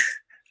 What?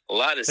 A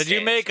lot has Did changed.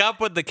 you make up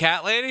with the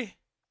cat lady?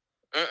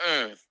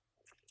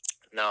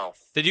 No.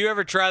 Did you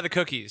ever try the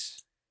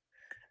cookies?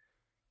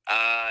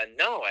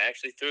 No, I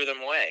actually threw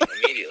them away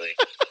immediately.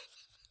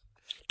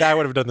 I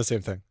would have done the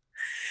same thing.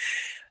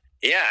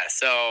 Yeah,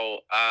 so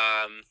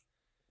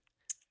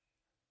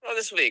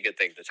this will be a good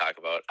thing to talk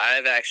about.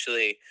 I've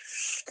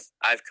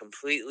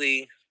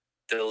completely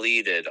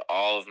deleted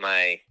all of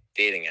my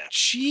dating apps.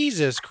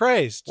 Jesus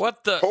Christ.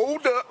 What the?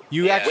 Hold up.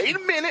 Wait a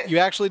minute. You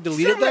actually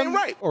deleted Something them? ain't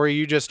right. Or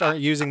you just aren't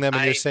using them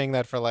and you're saying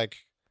that for like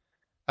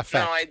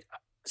effect?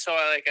 No,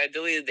 I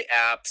deleted the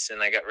apps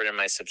and I got rid of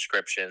my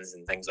subscriptions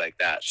and things like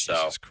that.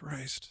 Jesus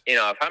Christ.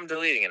 If I'm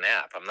deleting an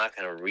app, I'm not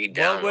going to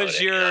re-download What was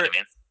it. You know what I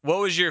mean? What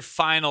was your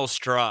final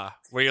straw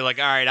where you're like,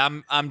 all right,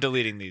 I'm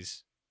deleting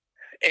these?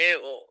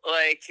 It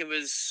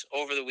was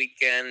over the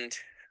weekend,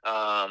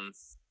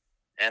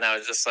 and I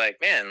was just like,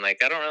 man,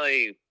 like I don't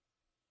really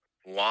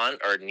want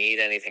or need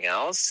anything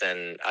else,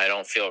 and I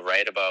don't feel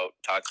right about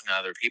talking to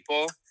other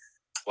people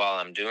while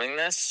I'm doing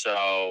this.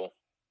 So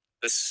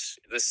this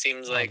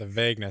seems like the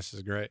vagueness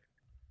is great.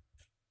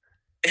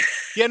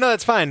 Yeah, no,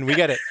 that's fine. We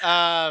get it.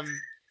 I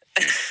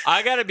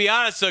got to be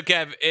honest, though,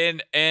 Kev.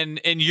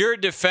 In your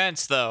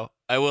defense, though,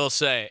 I will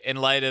say, in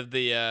light of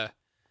the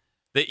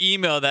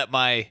email that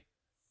my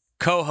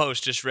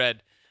co-host just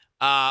read,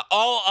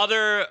 all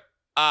other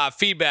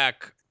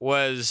feedback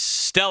was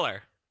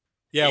stellar.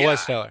 Yeah, it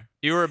was stellar.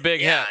 You were a big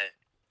hit.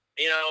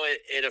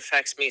 It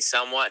affects me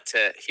somewhat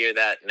to hear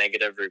that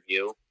negative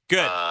review.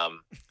 Good.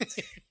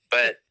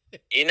 But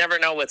you never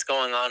know what's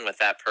going on with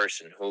that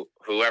person,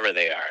 whoever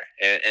they are.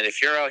 And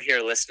if you're out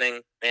here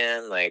listening,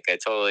 man, like I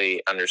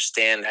totally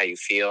understand how you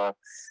feel.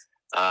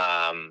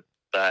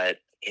 But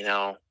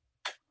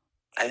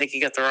I think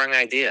you got the wrong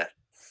idea.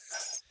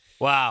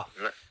 Wow.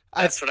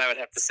 That's what I would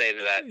have to say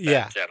to that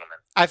gentleman.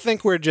 I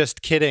think we're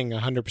just kidding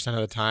 100% of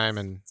the time.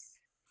 And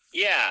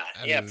yeah.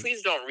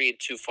 Please don't read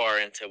too far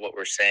into what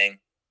we're saying.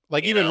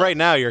 Like even right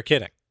now, you're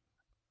kidding.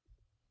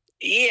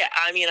 Yeah.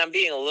 I mean, I'm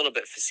being a little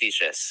bit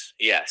facetious.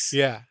 Yes.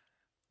 Yeah.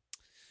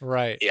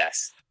 Right.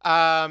 Yes.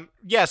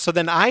 Yeah. So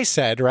then I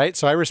said, right.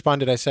 So I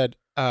responded, I said,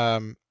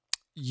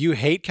 you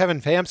hate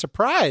Kevin Feige. I'm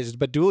surprised,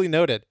 but duly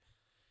noted.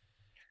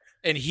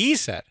 And he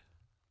said,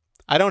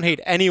 I don't hate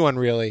anyone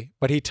really,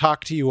 but he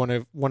talked to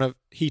you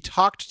he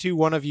talked to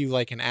one of you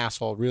like an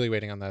asshole. Really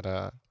waiting on that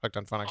Hooked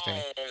on Phonics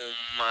thing. Oh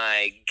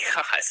my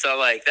god! So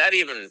like that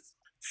even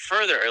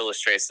further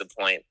illustrates the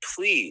point.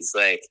 Please,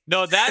 like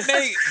no,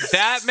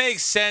 that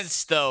makes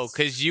sense though,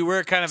 because you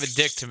were kind of a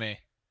dick to me.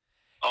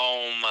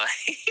 Oh my!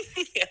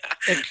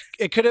 Yeah.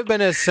 It could have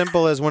been as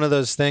simple as one of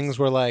those things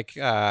where like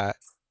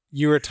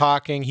you were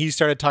talking, he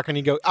started talking,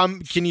 you go,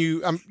 can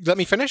you let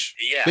me finish?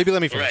 Yeah. Maybe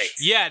let me finish. Right.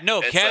 Yeah,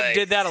 no, It's Kev like-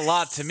 did that a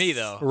lot to me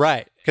though.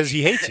 Right. Because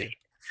he hates you.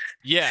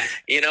 Yeah.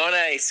 You know what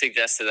I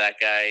suggest to that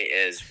guy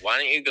is why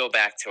don't you go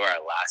back to our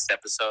last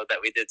episode that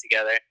we did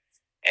together,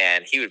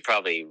 and he would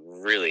probably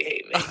really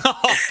hate me.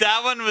 Oh,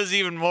 that one was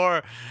even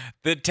more.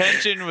 The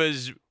tension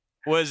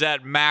was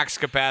at max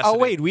capacity. Oh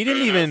wait, we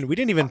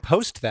didn't even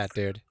post that,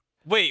 dude.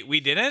 Wait,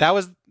 we didn't? That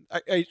was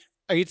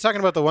are you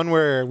talking about the one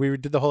where we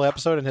did the whole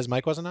episode and his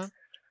mic wasn't on?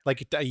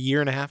 Like a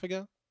year and a half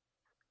ago?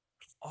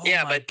 Oh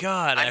Yeah, my but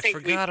God, I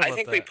forgot about that. I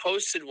think we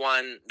posted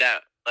one that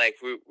like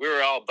we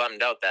were all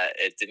bummed out that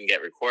it didn't get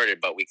recorded,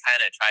 but we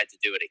kind of tried to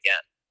do it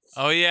again.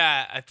 Oh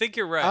yeah, I think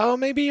you're right. Oh,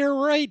 maybe you're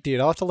right, dude.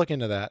 I'll have to look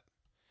into that.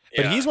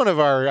 But Yeah. he's one of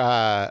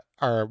our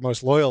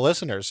most loyal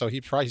listeners, so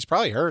he's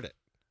probably heard it.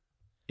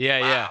 Yeah,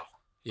 yeah. Wow.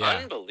 Yeah.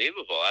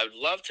 Unbelievable. I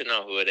would love to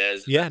know who it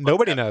is. Yeah, Let's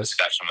nobody have a knows.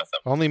 Discussion with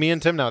them. Only me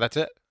and Tim know. That's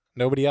it.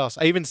 Nobody else.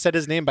 I even said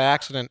his name by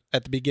accident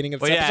at the beginning of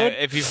this Well, yeah.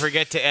 episode. If you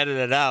forget to edit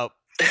it out,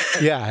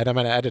 Yeah, and I'm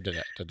gonna edit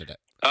it.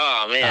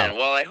 Oh man. Oh.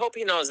 Well, I hope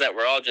he knows that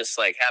we're all just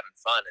like having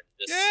fun and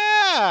just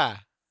Yeah.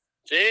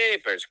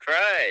 jeepers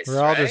Christ. We're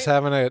all right? just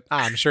having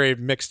I'm sure he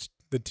mixed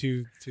the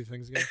two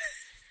things again.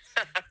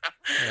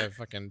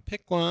 Fucking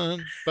pick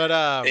one. But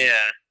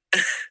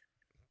Yeah.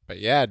 But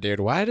yeah, dude,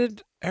 why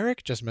did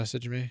Eric just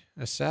message me?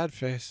 A sad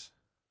face.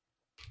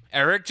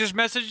 Eric just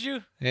messaged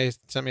you. Yeah, he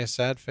sent me a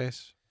sad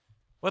face.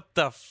 What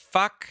the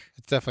fuck?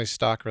 It's definitely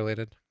stock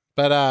related.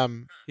 But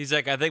He's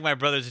like, I think my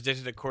brother's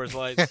addicted to Coors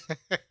Lights.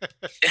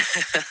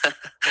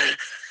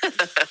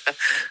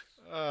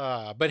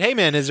 but hey,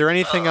 man, is there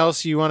anything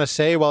else you want to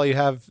say while you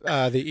have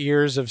the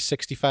ears of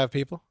 65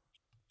 people?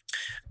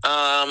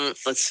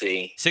 Let's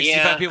see.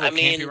 65 people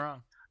can't be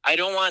wrong. I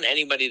don't want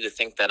anybody to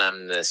think that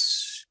I'm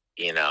this,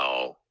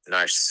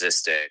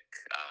 narcissistic,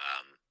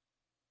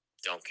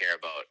 don't care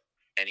about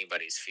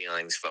anybody's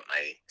feelings but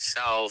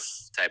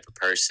myself type of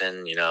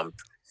person.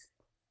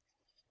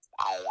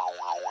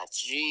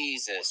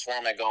 Jesus, where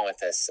am I going with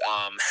this?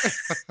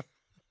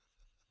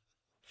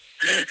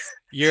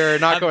 You're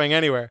not going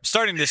anywhere.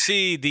 Starting to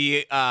see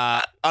the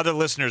other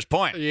listeners'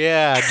 point.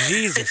 Yeah,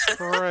 Jesus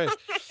Christ.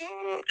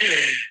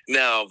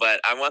 No, but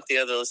I want the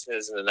other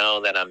listeners to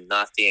know that I'm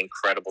not the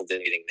incredible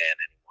dating man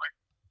anymore.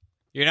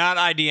 You're not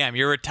IDM.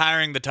 You're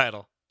retiring the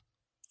title.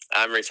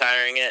 I'm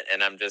retiring it,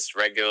 and I'm just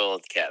regular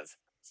old Kev.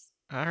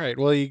 All right.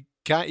 Well, you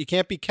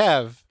can't be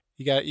Kev.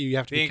 You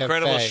have to be the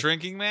incredible Kev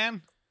shrinking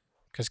man.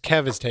 Because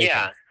Kev is taken.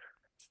 Yeah.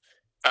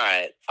 All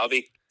right. I'll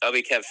be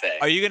Kev Faye.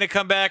 Are you going to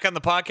come back on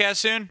the podcast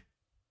soon?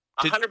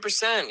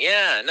 100%.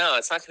 Yeah. No,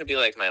 it's not going to be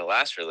like my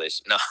last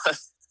relation. No.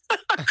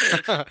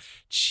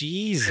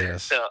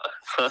 Jesus.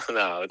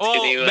 No.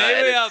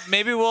 Well,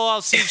 maybe we'll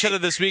all see each other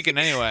this weekend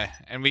anyway,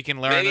 and we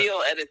can learn. Maybe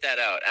you'll edit that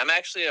out. I'm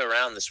actually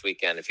around this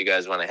weekend if you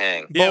guys want to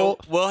hang. Yeah,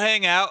 we'll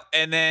hang out,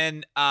 and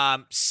then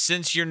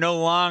since you're no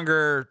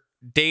longer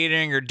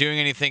dating or doing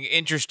anything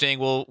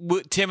interesting,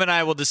 Tim and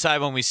I will decide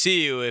when we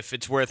see you if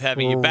it's worth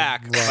having you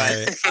back.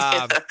 Right.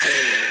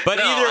 But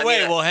either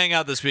way, we'll hang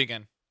out this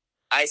weekend.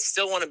 I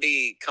still want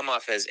to come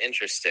off as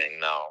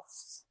interesting, though.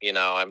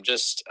 I'm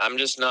just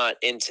not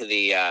into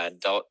the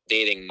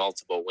dating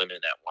multiple women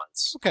at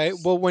once. Okay,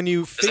 well, when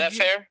you is that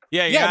fair?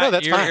 Yeah,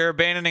 that's fine. You're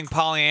abandoning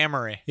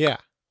polyamory. Yeah.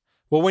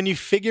 Well, when you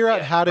figure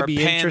out how to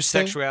be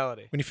interesting,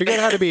 pansexuality. When you figure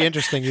out how to be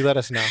interesting, you let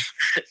us know.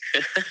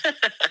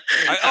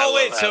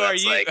 Wait, so are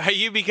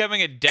you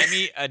becoming a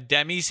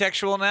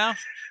demisexual now?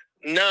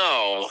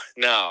 No.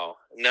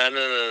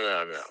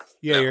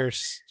 Yeah,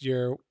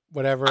 you're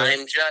whatever.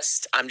 I'm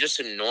just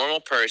a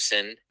normal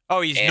person. Oh,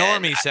 he's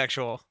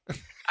normie-sexual.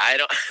 I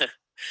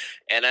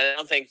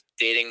don't think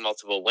dating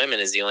multiple women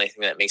is the only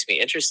thing that makes me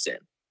interested.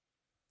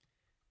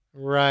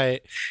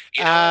 Right.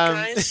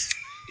 Guys,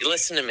 you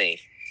listen to me.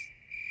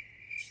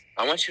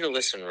 I want you to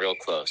listen real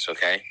close,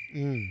 okay?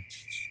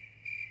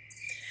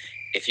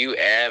 If you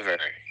ever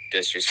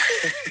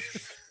disrespect...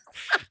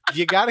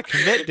 You got to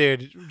commit,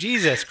 dude.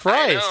 Jesus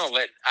Christ. I know,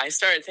 but I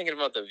started thinking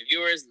about the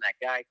viewers and that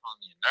guy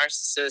calling me a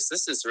narcissist.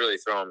 This is really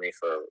throwing me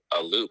for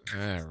a loop.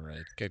 All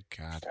right. Good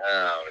God.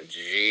 Oh,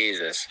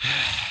 Jesus.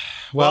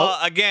 Well,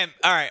 again,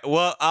 all right.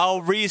 Well,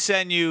 I'll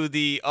resend you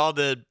all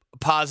the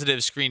positive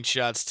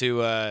screenshots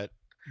to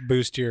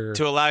boost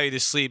to allow you to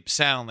sleep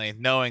soundly,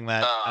 knowing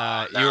that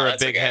you were a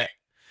big hit.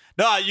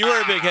 No, you were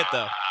a big hit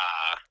though.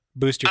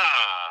 Boost your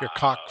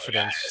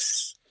confidence.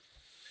 Yes.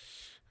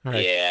 All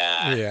right.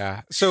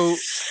 Yeah. So,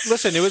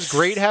 listen, it was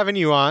great having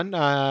you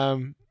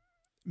on.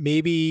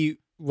 Maybe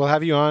we'll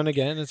have you on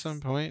again at some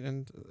point,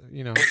 and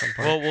at some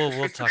point.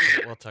 We'll talk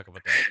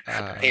about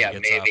that. Yeah,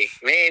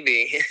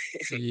 maybe.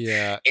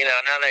 Yeah.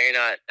 Now that you're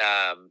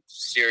not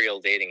serial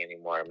dating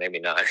anymore, maybe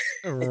not.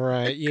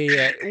 Right.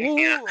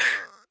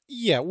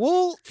 Yeah.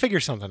 We'll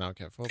figure something out,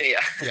 Kev.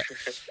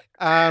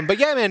 Yeah. But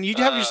yeah, man, you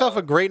have yourself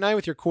a great night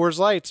with your Coors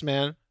Lights,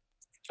 man.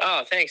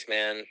 Oh, thanks,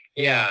 man.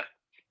 Yeah.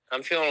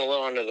 I'm feeling a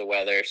little under the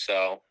weather,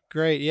 so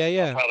great. Yeah.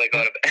 I'll probably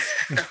go to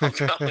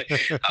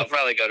bed. I'll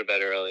probably go to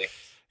bed early.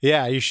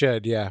 Yeah, you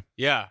should. Yeah.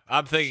 Yeah,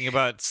 I'm thinking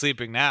about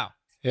sleeping now.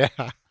 Yeah.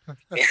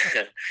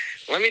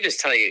 Let me just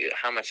tell you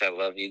how much I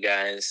love you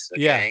guys.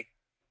 Okay? Yeah.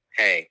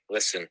 Hey,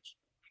 listen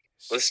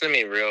to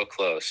me real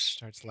close.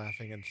 Starts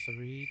laughing in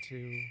 3,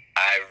 2.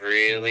 I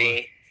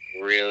really,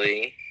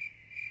 really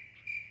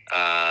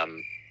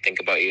think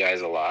about you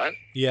guys a lot.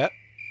 Yeah.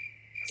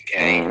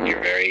 Okay,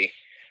 you're very.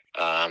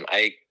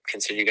 I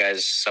consider you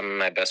guys some of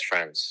my best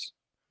friends.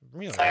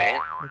 Really? Right?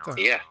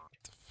 Yeah.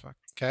 What the fuck?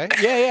 Okay.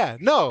 Yeah.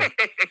 No.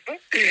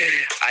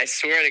 I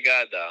swear to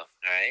God, though.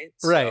 All right.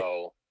 Right.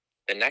 So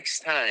the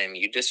next time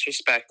you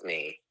disrespect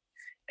me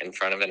in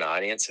front of an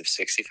audience of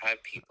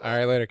 65 people. All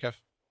right. Later, Kev.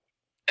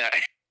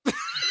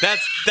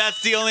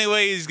 That's the only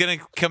way he's gonna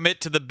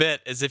commit to the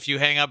bit, is if you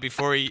hang up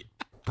before he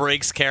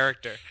breaks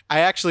character. I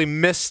actually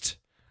missed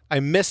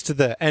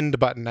the end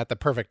button at the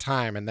perfect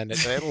time, and then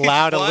it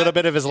allowed a little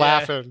bit of his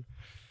laughing.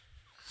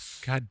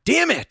 God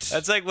damn it!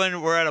 That's like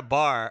when we're at a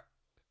bar,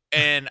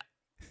 and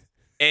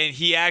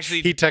he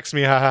texts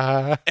me, ha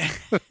ha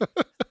ha,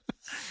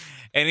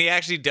 and he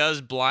actually does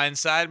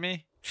blindside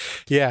me.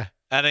 Yeah,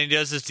 and then he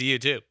does this to you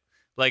too.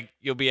 Like,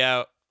 you'll be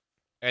out,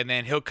 and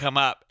then he'll come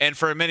up, and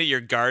for a minute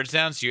your guard's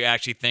down, so you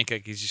actually think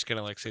like he's just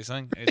gonna like say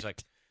something. And he's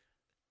like,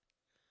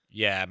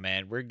 "Yeah,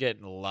 man, we're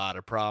getting a lot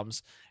of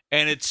problems,"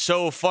 and it's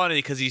so funny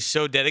because he's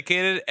so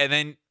dedicated. And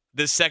then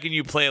the second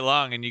you play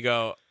along, and you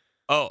go,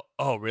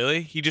 Oh,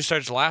 really? He just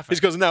starts laughing. He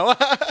just goes, no.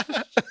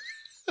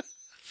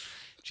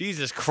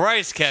 Jesus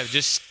Christ,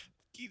 Kev.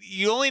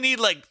 You only need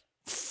like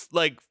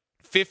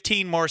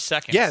 15 more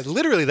seconds. Yeah,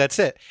 literally, that's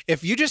it.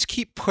 If you just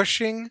keep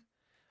pushing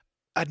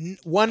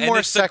one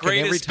more second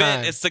every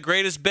time. It's the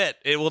greatest bit.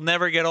 It will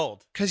never get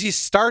old. Because he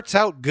starts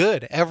out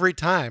good every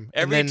time.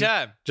 Every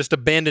time. Just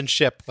abandon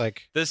ship.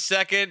 Like the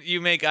second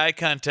you make eye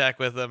contact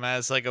with him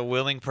as like a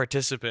willing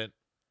participant.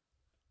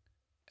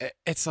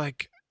 It's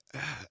like...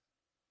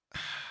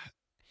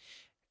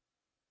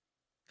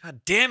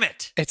 God damn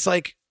it. It's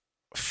like,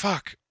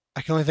 fuck.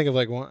 I can only think of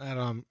like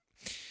one...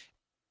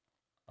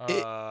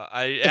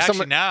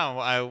 Now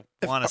I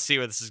want to see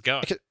where this is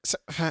going.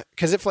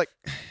 Because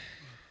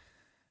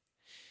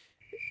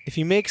if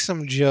you make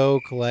some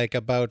joke like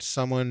about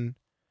someone,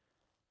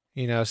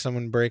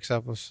 someone breaks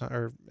up with,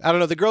 or I don't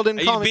know, the girl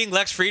didn't call me. Are you being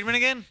Lex Friedman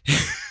again?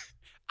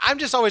 I'm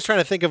just always trying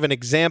to think of an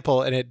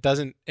example, and it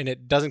doesn't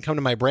come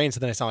to my brain, so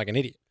then I sound like an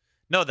idiot.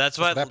 No, that's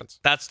what happens.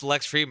 That's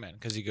Lex Friedman,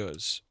 because he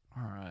goes,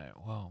 all right,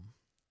 well,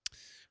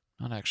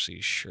 not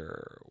actually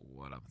sure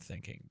what I'm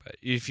thinking, but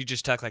if you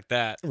just talk like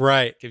that,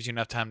 right, gives you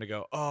enough time to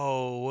go,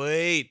 oh,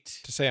 wait.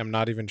 To say I'm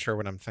not even sure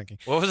what I'm thinking.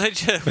 What was I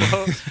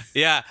just...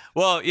 yeah,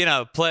 well,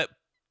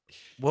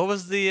 what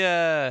was the...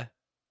 I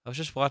was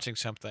just watching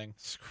something.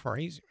 It's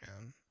crazy,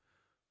 man.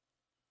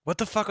 What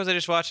the fuck was I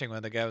just watching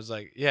when the guy was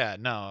like, yeah,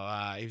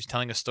 no, he was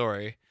telling a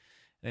story.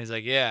 And he's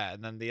like, yeah.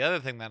 And then the other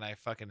thing that I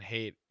fucking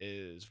hate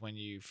is when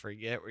you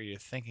forget what you're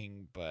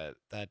thinking, but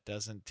that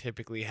doesn't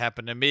typically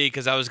happen to me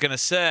because I was going to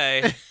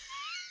say,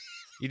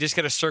 you just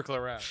got to circle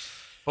around.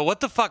 But what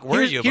the fuck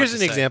were you about Here's to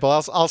an say? example.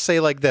 I'll say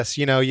like this.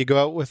 You go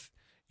out with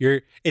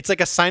it's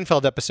like a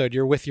Seinfeld episode.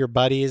 You're with your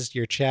buddies.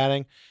 You're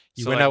chatting.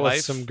 You went out with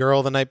some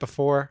girl the night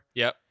before.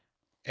 Yep.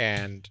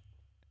 And,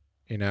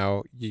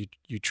 you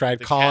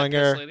tried calling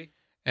her. Lady?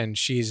 And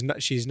she's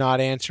not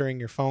answering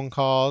your phone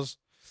calls,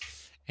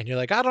 and you're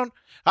like, I don't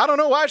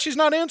know why she's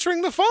not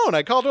answering the phone.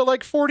 I called her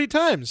like 40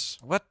 times.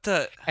 What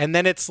the? And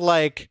then it's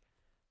like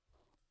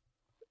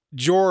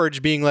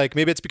George being like,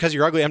 maybe it's because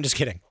you're ugly. I'm just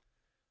kidding.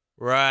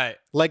 Right.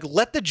 Like,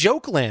 let the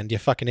joke land, you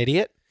fucking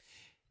idiot.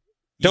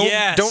 Don't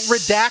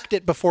redact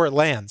it before it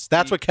lands.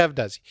 That's what Kev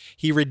does.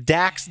 He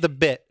redacts the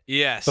bit.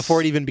 Yes. Before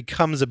it even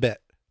becomes a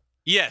bit.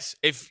 Yes.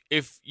 If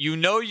you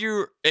know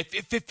you're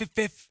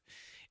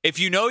if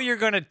you know you're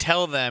going to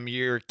tell them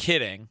you're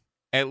kidding,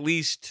 at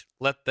least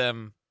let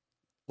them,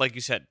 like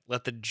you said,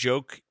 let the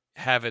joke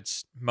have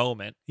its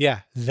moment.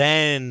 Yeah.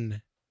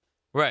 Then.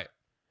 Right.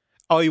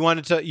 Oh, you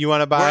want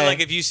to buy. Or like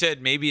if you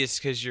said maybe it's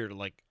because you're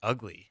like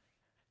ugly.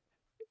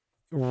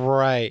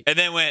 Right. And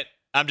then went,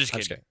 I'm just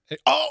kidding.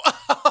 Oh.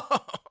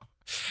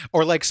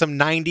 Or like some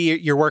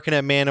you're working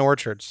at Man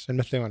Orchards in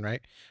Methuen,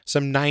 right?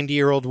 Some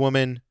 90-year-old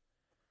woman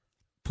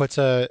puts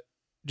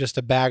just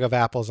a bag of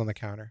apples on the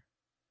counter.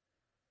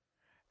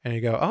 And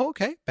you go, oh,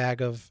 okay,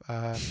 bag of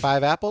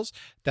 5 apples.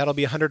 That'll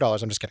be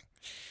 $100. I'm just kidding.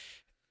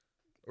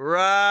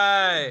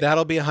 Right.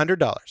 That'll be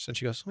 $100. And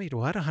she goes, wait,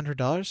 what?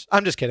 $100?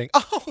 I'm just kidding.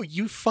 Oh,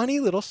 you funny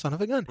little son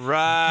of a gun.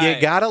 Right.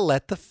 You gotta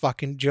let the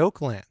fucking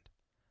joke land.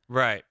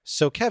 Right.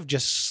 So, Kev,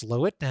 just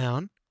slow it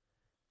down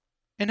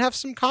and have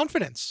some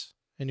confidence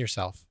in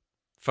yourself.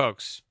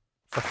 Folks.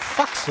 For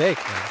fuck's sake,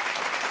 man.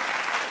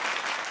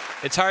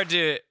 It's hard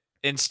to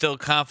instill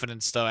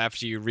confidence, though,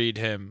 after you read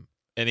him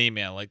an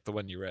email like the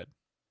one you read.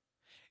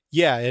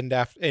 Yeah,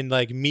 and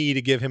like me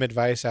to give him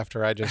advice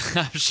after I just...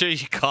 I'm sure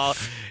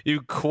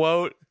you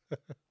quote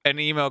an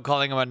email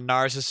calling him a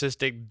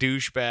narcissistic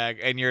douchebag,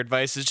 and your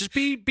advice is just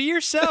be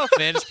yourself,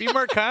 man. Just be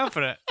more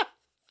confident.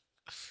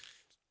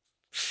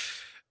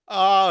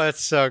 Oh,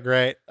 it's so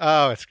great.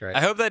 Oh, it's great.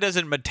 I hope that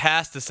doesn't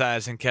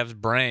metastasize in Kev's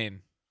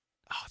brain.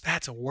 Oh,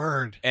 that's a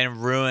word.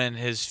 And ruin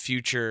his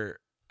future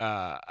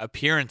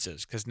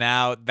appearances, because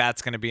now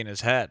that's going to be in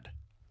his head.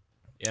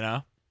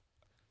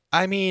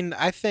 I mean,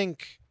 I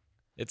think...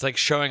 It's like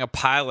showing a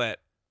pilot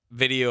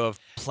video of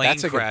plane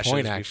crashes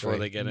point, before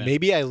they get in.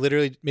 Maybe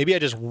I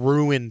just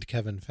ruined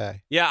Kevin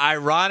Feige. Yeah,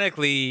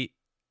 ironically,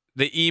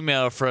 the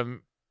email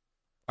from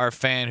our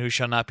fan who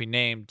shall not be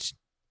named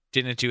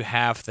didn't do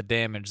half the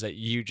damage that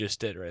you just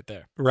did right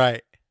there.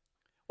 Right.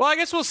 Well, I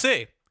guess we'll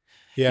see.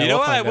 Yeah. You know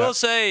what I will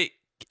say,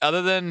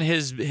 other than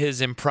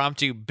his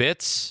impromptu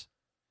bits,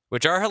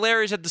 which are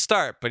hilarious at the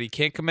start, but he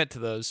can't commit to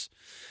those.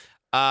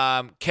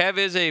 Kev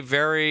is a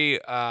very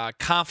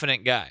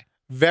confident guy.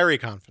 Very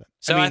confident.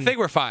 So I think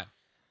we're fine.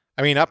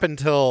 I mean, up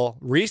until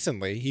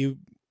recently, he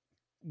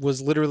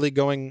was literally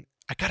going,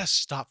 I gotta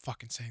stop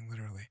fucking saying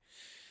literally.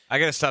 I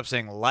gotta stop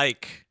saying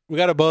like. We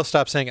gotta both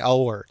stop saying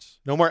L words.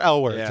 No more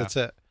L words. Yeah. That's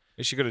it.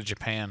 We should go to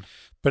Japan.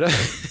 But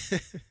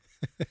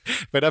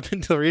but up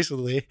until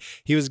recently,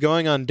 he was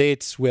going on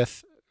dates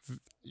with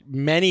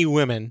many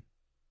women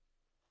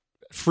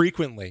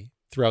frequently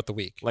throughout the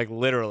week. Like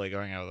literally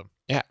going out with them.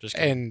 Yeah. Just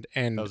kidding.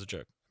 And that was a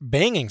joke.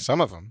 Banging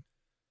some of them.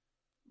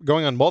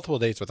 Going on multiple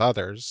dates with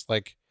others.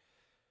 Like,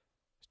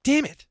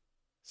 damn it.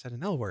 Said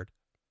an L word.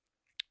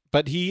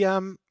 But he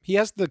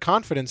has the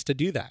confidence to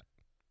do that.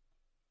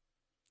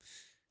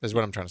 Is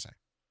what I'm trying to say.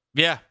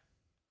 Yeah.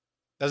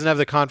 Doesn't have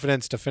the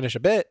confidence to finish a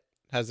bit,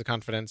 has the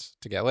confidence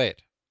to get laid.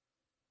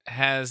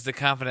 has the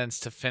confidence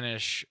to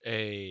finish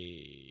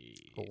a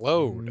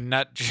Load.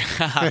 nut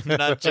job.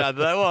 Nut job.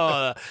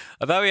 I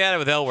thought we had it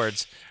with L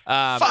words.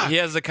 He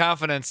has the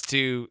confidence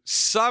to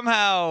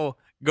somehow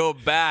go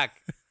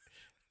back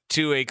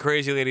to a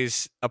crazy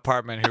lady's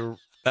apartment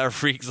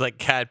that reeks like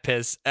cat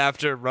piss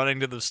after running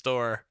to the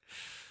store.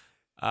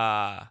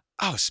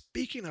 Oh,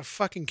 speaking of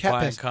fucking cat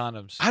buying piss,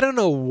 condoms. I don't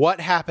know what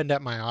happened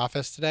at my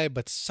office today,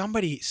 but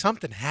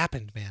something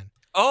happened, man.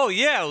 Oh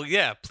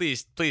yeah.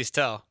 Please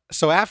tell.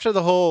 So after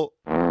the whole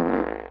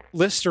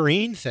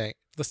Listerine thing,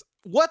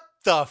 what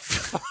the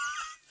fuck?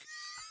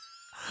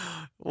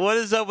 What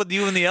is up with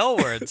you and the L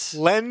words?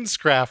 Lens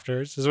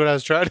crafters is what I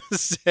was trying to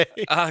say.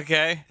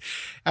 Okay.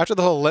 After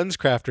the whole lens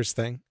crafters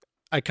thing,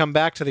 I come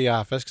back to the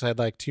office because I had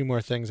like 2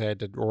 more things I had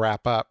to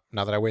wrap up.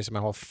 Now that I wasted my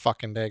whole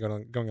fucking day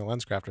going to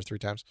lens crafters 3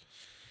 times.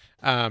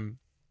 And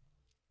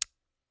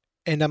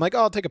I'm like, oh,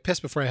 I'll take a piss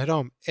before I head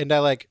home. And I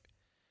like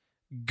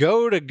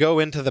go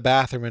into the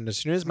bathroom, and as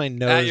soon as my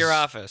nose At your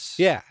office.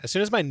 yeah, as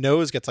soon as my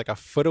nose gets like a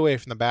foot away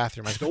from the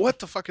bathroom, I just go, what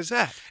the fuck is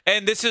that?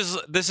 And this is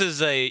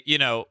a,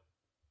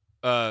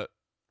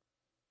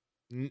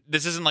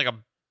 this isn't like a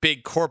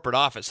big corporate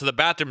office. So the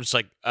bathroom's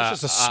like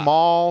It's just a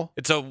small,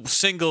 it's a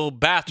single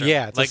bathroom.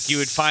 yeah, it's like you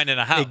would find in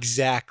a house.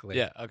 exactly.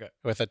 Yeah, okay.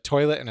 With a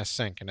toilet and a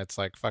sink, and it's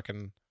like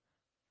fucking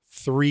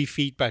 3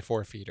 feet by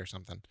 4 feet or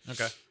something.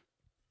 Okay.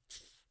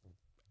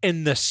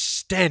 And the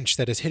stench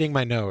that is hitting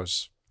my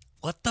nose,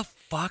 What the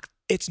fuck?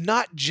 it's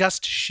not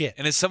just shit.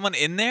 And is someone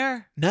in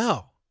there?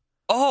 No.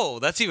 Oh,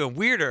 that's even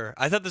weirder.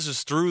 I thought this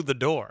was through the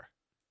door.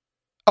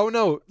 Oh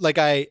no, like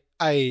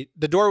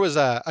the door was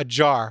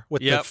ajar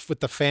with Yep.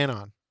 the fan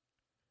on.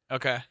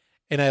 Okay.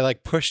 And I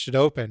like pushed it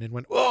open and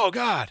went, "Oh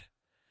god."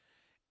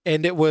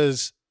 And it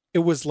was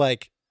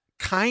like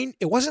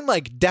it wasn't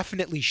like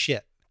definitely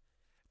shit,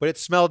 but it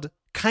smelled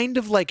kind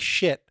of like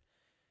shit,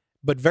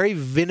 but very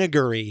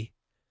vinegary,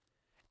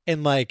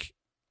 and like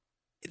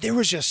there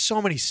was just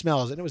so many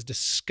smells, and it was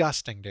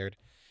disgusting, dude.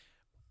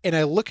 And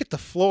I look at the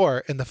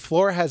floor, and the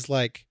floor has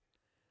like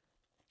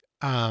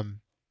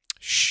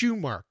shoe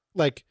mark.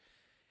 Like,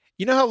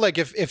 you know how like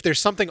if there's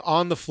something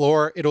on the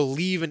floor, it'll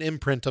leave an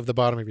imprint of the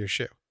bottom of your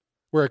shoe.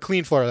 Where a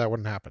clean floor, that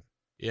wouldn't happen.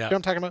 Yeah. You know what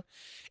I'm talking about?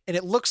 And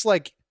it looks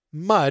like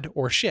mud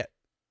or shit.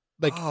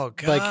 Like, oh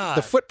god. like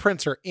the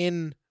footprints are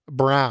in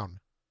brown.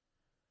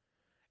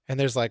 And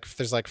there's like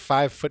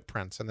 5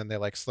 footprints, and then they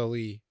like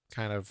slowly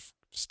kind of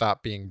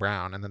stop being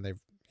brown, and then they've,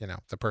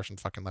 the person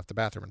fucking left the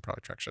bathroom and probably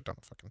tracked shit down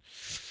the fucking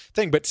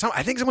thing. But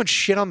I think someone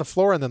shit on the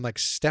floor and then like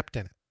stepped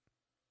in it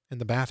in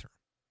the bathroom.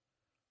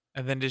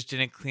 And then just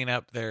didn't clean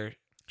up their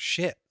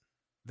Shit.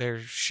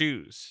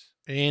 shoes.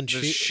 And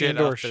The shit shit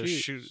indoor off their shoes.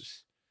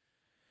 shoes.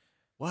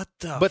 What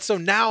the But so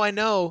now I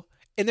know,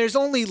 and there's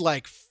only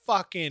like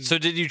fucking So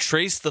did you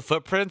trace the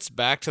footprints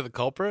back to the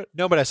culprit?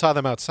 No, but I saw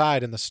them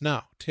outside in the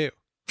snow too.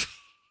 I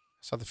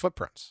saw the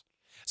footprints.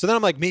 So then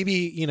I'm like,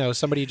 maybe,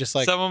 somebody just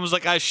like, Someone was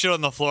like, I shit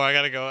on the floor. I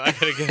gotta go. I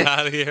gotta get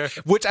out of here.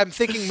 which I'm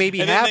thinking maybe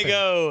And happened. then they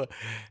go,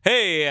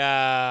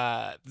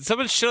 hey,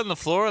 someone shit on the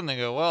floor, and they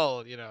go,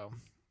 well,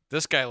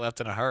 this guy left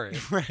in a hurry.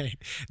 Right.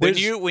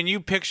 When you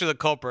picture the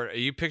culprit, are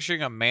you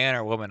picturing a man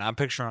or woman? I'm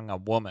picturing a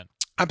woman.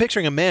 I'm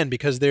picturing a man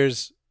because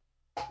there's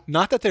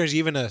not that there's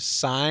even a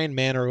sign,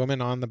 man or woman,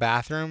 on the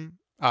bathroom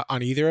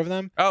on either of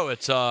them. Oh,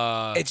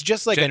 it's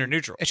just like gender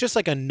neutral. It's just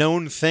like a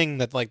known thing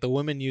that like the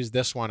women use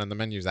this one and the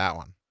men use that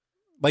one.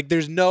 Like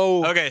there's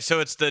no. Okay, so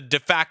it's the de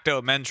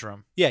facto men's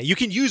room. Yeah, you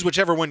can use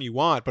whichever one you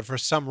want, but for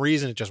some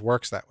reason it just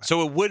works that way.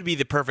 So it would be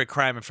the perfect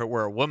crime if it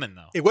were a woman,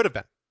 though. It would have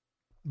been,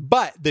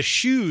 but the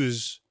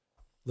shoes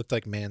looked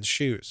like man's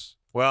shoes.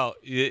 Well,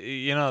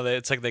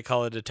 it's like they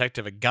call a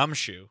detective a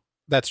gumshoe.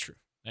 That's true.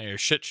 Now you're a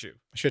shit shoe.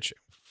 Shit shoe.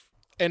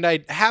 And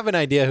I have an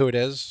idea who it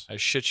is I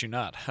shit you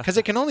not. because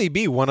it can only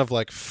be one of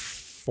like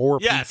 4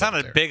 people. Yeah, it's not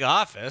a there. big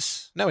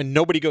office. No, and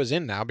nobody goes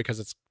in now because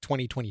it's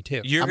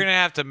 2022. You're going to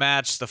have to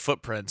match the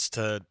footprints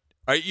to...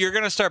 You're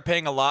going to start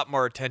paying a lot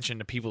more attention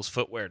to people's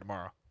footwear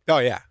tomorrow. Oh,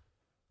 yeah.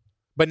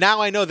 But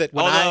now I know that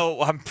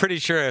Although I'm pretty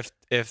sure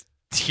if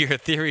your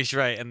theory's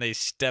right and they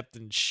stepped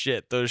in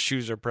shit, those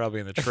shoes are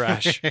probably in the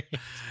trash.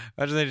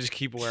 Imagine they just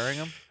keep wearing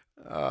them.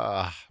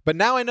 But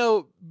now I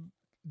know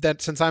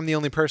that since I'm the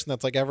only person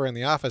that's like ever in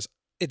the office,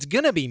 it's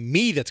going to be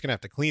me that's going to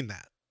have to clean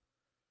that.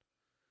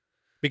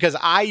 Because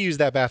I use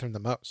that bathroom the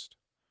most.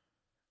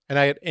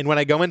 And when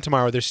I go in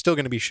tomorrow, there's still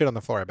going to be shit on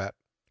the floor, I bet.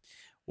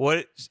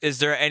 What is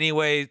there any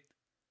way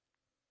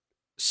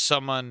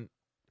someone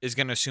is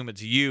going to assume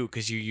it's you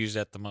because you use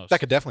that the most? That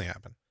could definitely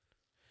happen.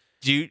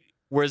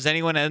 Was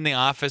anyone in the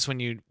office when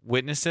you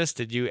witnessed this?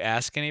 Did you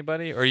ask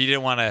anybody, or you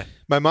didn't want to?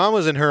 My mom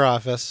was in her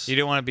office. You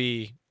didn't want to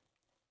be,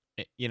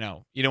 you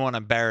don't want to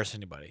embarrass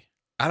anybody.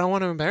 I don't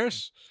want to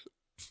embarrass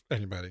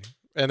anybody.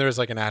 And there was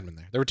like an admin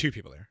there. There were 2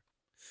 people there.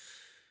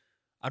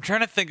 I'm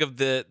trying to think of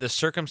the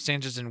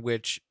circumstances in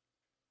which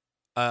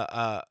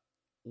a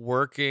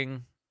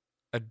working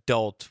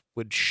adult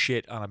would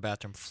shit on a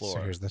bathroom floor.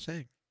 So here's the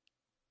thing.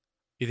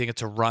 You think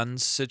it's a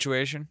runs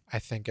situation? I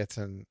think it's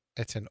an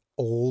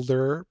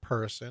older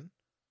person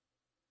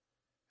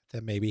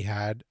that maybe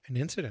had an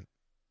incident.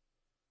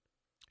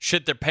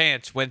 shit their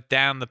pants, went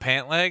down the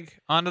pant leg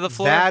onto the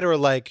floor. That or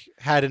like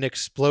had an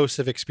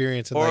explosive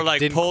experience and or like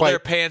didn't pulled quite, their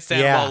pants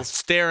down while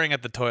staring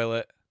at the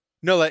toilet.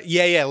 No,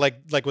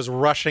 like was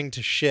rushing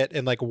to shit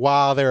and like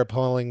while they were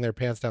pulling their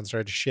pants down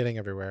started shitting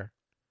everywhere.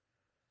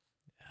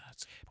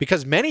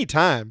 Because many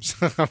times,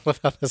 I love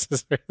how this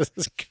is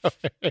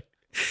going.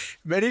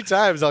 Many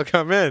times I'll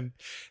come in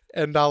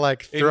and I'll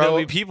like throw. There'll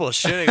be people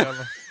shitting on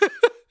them.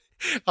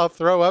 I'll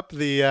throw up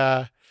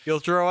the. You'll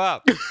throw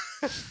up.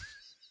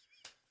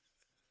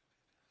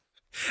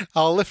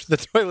 I'll lift the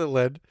toilet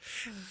lid,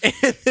 and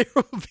there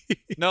will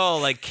be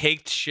like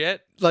caked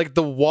shit. Like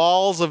the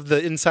walls of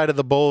the inside of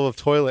the bowl of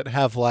toilet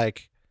have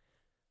like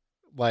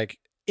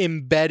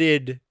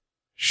embedded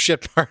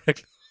shit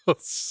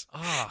particles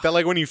that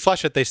like when you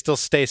flush it, they still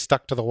stay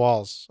stuck to the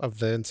walls of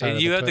the inside. And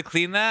of you the have to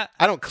clean that?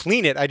 I don't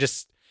clean it. I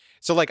just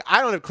like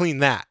I don't have to clean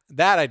that.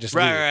 That I just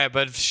leave. Right.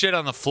 But shit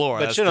on the floor.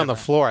 But shit on the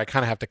floor, I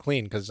kind of have to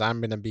clean because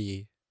I'm gonna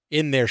be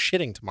in there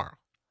shitting tomorrow,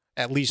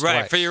 at least right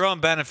twice. For your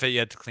own benefit. You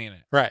have to clean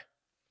it. Right.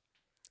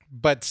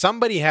 But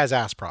somebody has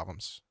ass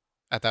problems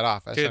at that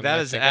office. Dude,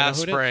 that is ass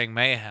spraying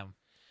mayhem.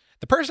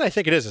 The person I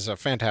think it is a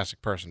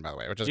fantastic person, by the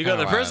way. Which is you go,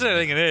 the person I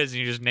think it is, and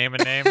you just name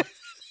a name.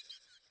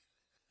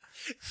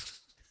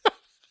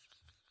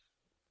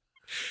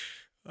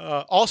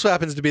 Also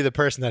happens to be the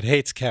person that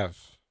hates Kev.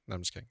 No,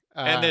 I'm just kidding.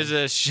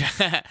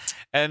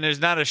 And there's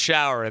not a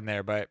shower in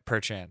there, by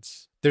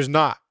perchance. There's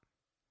not.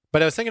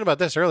 But I was thinking about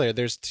this earlier.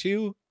 There's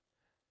two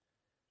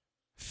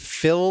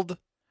filled,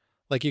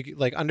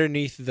 like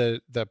underneath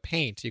the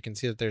paint, you can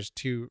see that there's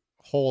two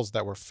holes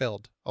that were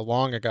filled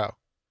long ago,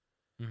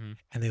 and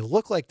they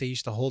look like they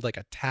used to hold like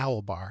a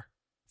towel bar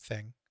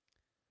thing.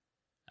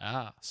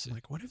 So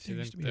like, what if there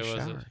used to be a shower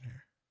in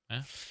here?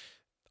 Yeah.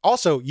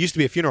 Also, used to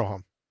be a funeral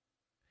home.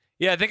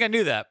 Yeah, I think I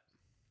knew that.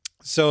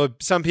 So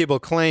some people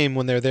claim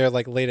when they're there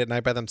like late at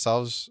night by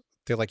themselves,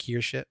 they like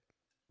hear shit.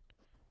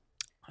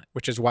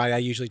 Which is why I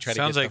usually try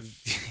to get the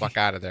fuck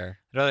out of there.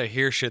 I'd rather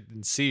hear shit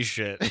than see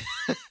shit.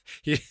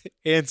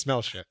 And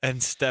smell shit.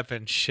 And step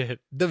in shit.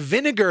 The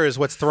vinegar is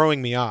what's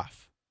throwing me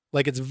off.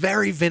 Like it's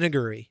very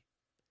vinegary.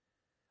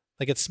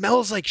 Like it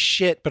smells like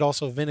shit, but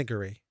also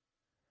vinegary.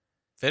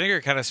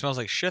 Vinegar kind of smells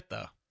like shit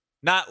though.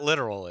 Not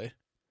literally.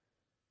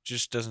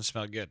 Just doesn't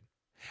smell good.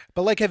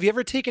 But like, have you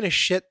ever taken a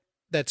shit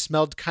that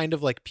smelled kind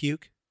of like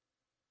puke?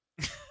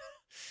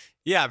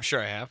 Yeah, I'm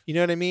sure I have. You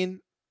know what I mean?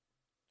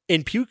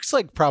 And puke's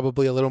like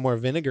probably a little more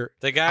vinegar.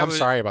 I'm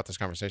sorry about this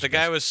conversation. The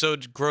guy was so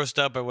grossed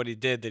up by what he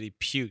did that he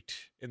puked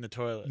in the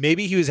toilet.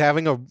 Maybe he was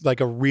having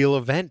a real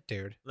event,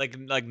 dude. Like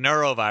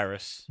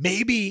neurovirus.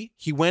 Maybe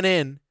he went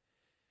in,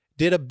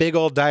 did a big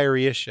old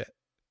diarrhea shit.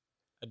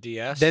 A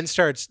DS?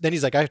 Then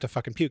he's like, I have to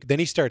fucking puke. Then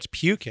he starts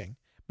puking,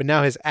 but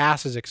now his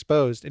ass is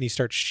exposed and he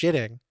starts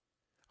shitting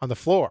on the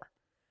floor.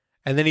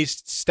 And then he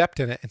stepped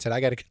in it and said,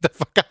 I got to get the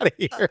fuck out of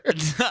here.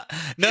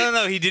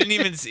 No. He didn't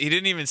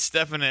even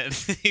step in it.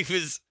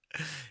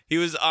 He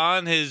was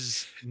on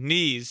his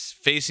knees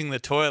facing the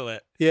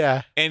toilet.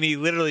 Yeah. And he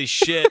literally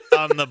shit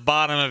on the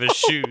bottom of his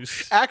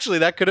shoes. Actually,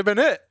 that could have been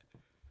it.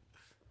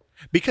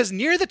 Because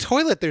near the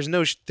toilet, the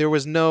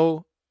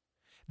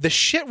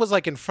shit was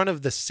like in front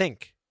of the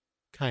sink,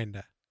 kind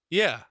of.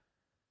 Yeah.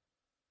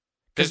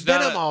 Because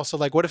then I'm also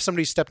like, what if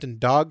somebody stepped in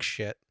dog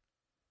shit?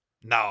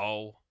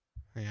 No.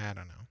 Yeah, I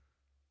don't know.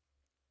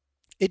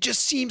 It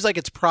just seems like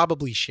it's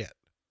probably shit.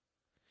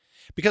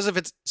 Because if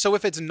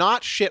it's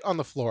not shit on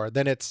the floor,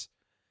 then it's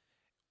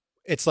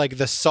like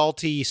the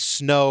salty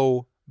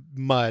snow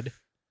mud,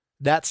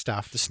 that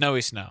stuff. The snowy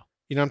snow.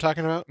 You know what I'm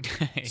talking about?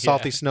 Yeah.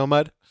 Salty snow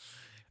mud.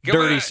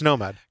 Dirty snow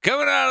mud.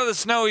 Coming out of the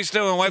snowy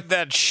snow and wipe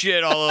that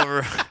shit all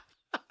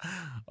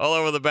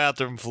over the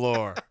bathroom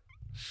floor.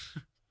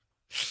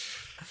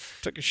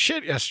 Took a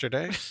shit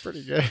yesterday.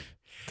 Pretty good.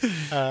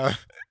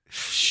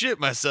 Shit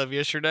myself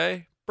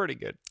yesterday. Pretty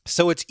good.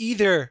 So it's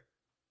either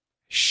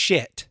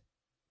shit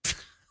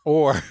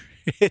or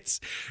it's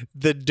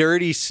the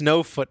dirty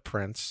snow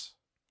footprints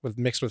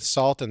mixed with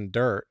salt and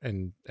dirt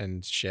and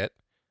shit.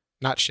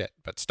 Not shit,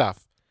 but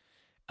stuff.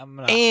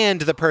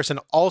 And the person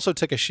also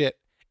took a shit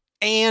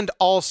and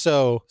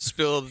also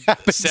spilled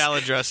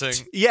salad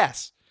dressing.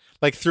 Yes.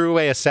 Like threw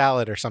away a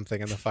salad or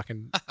something in the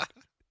fucking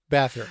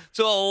bathroom.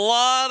 So a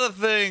lot of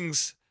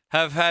things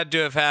have had to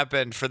have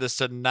happened for this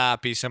to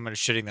not be someone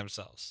shitting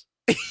themselves.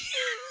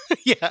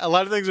 Yeah, a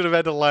lot of things would have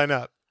had to line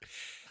up.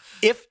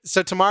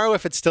 Tomorrow,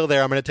 if it's still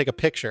there, I'm going to take a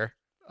picture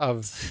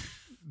of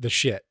the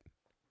shit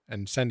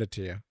and send it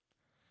to you.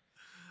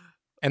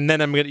 And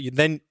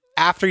then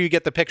after you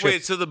get the picture.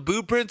 Wait, so the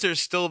boot prints are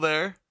still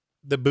there?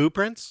 The boot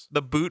prints?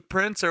 The boot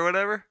prints or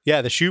whatever?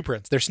 Yeah, the shoe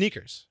prints. They're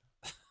sneakers.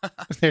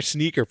 They're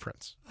sneaker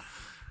prints.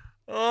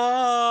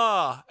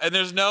 Oh, and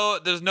there's no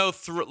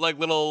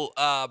little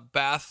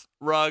bath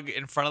rug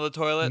in front of the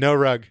toilet? No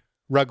rug.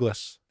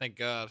 Rugless. Thank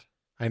God.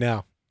 I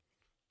know.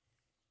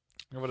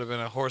 It would have been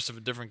a horse of a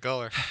different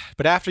color.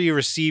 But after you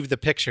receive the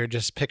picture,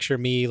 just picture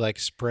me like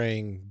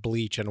spraying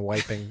bleach and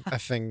wiping a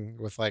thing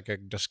with like a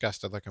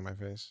disgusted look on my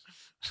face.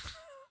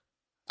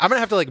 I'm going to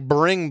have to like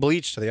bring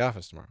bleach to the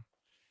office tomorrow.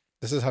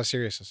 This is how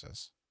serious this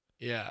is.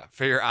 Yeah,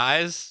 for your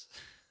eyes.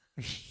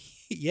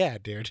 Yeah,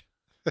 dude.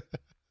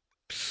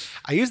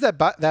 I use that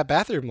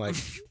bathroom like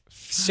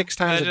 6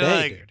 times a Imagine,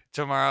 day, like, dude.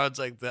 Tomorrow it's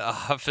like the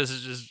office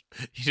is just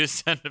you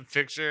just send a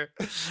picture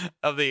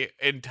of the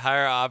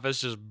entire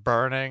office just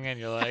burning, and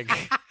you're like,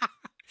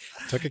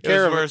 Took it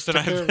was worse than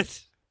took I care of bet.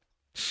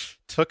 it.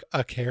 Took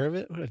a care of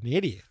it? What an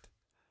idiot.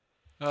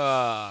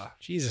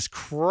 Jesus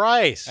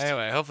Christ.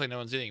 Anyway, hopefully no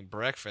one's eating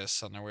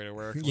breakfast on their way to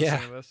work. Yeah.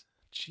 listening to this.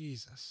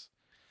 Jesus.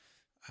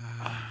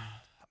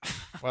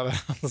 What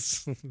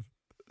else?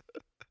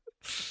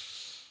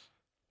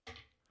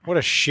 What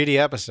a shitty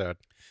episode.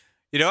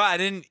 You know, I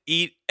didn't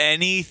eat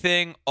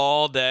anything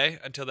all day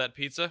until that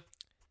pizza.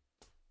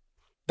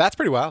 That's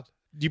pretty wild.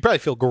 You probably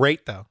feel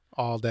great though,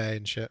 all day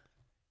and shit.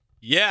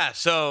 Yeah,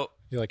 so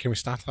You're like, can we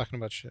stop talking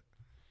about shit?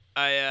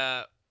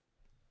 well,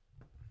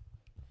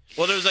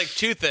 there was like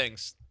 2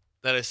 things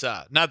that I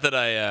saw. Not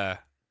that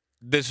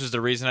this was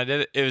the reason I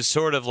did it. It was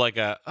sort of like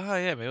oh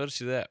yeah, maybe let's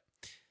do that.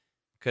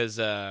 Because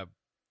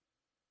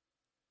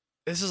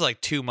this is like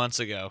 2 months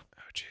ago.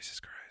 Oh, Jesus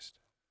Christ.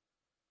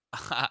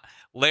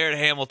 Laird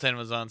Hamilton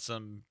was on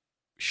some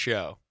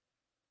show.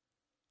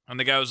 And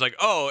the guy was like,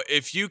 oh,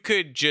 if you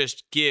could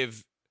just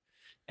give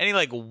any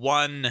like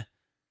one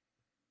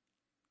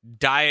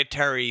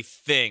dietary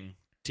thing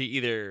to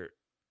either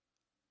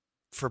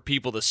for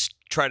people to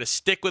try to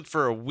stick with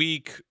for a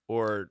week,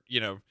 or, you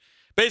know,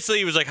 basically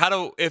he was like,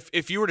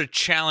 if you were to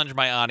challenge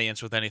my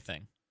audience with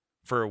anything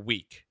for a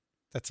week,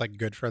 That's like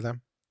good for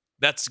them.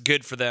 that's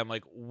good for them.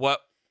 Like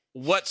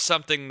what's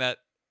something that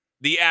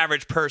the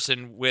average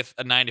person with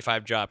a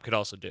 9-to-5 job could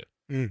also do?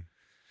 Mm.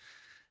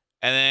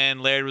 And then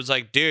Laird was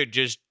like, dude,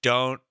 just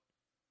don't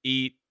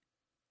eat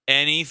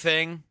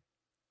anything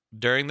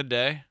during the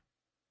day.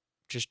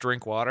 Just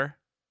drink water.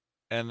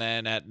 And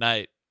then at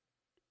night,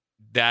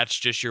 that's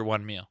just your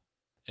one meal.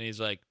 And he's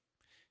like,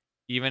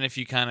 even if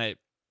you kind of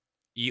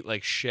eat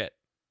like shit,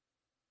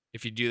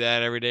 if you do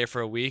that every day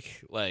for a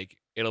week, like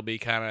it'll be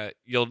kind of,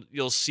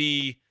 you'll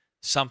see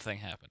something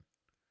happen.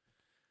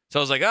 So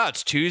I was like, oh,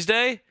 it's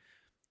Tuesday.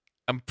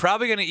 I'm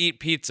probably going to eat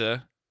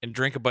pizza and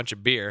drink a bunch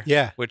of beer.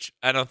 Yeah. Which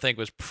I don't think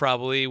was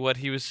probably what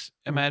he was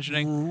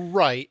imagining.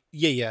 Right.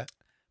 Yeah.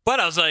 But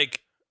I was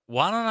like,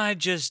 why don't I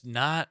just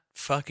not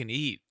fucking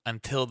eat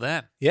until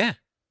then? Yeah.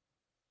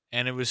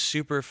 And it was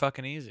super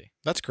fucking easy.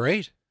 That's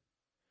great.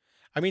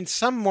 I mean,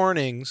 some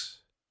mornings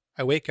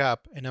I wake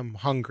up and I'm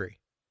hungry.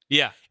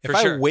 Yeah. If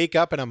I wake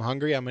up and I'm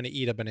hungry, I'm going to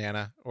eat a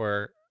banana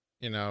or,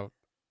 you know,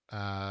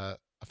 a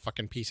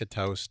fucking piece of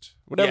toast,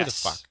 whatever the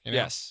fuck. You know?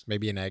 Yes.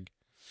 Maybe an egg.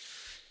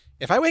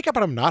 If I wake up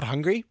and I'm not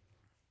hungry,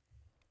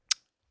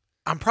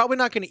 I'm probably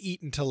not going to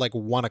eat until like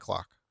 1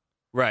 o'clock.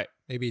 Right.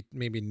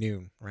 Maybe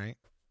noon, right?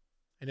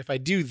 And if I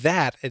do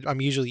that, I'm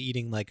usually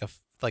eating like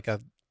a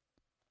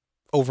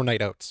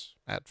overnight oats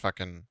at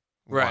fucking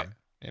 1, Right.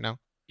 you know?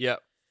 Yep.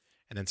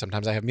 And then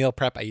sometimes I have meal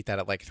prep. I eat that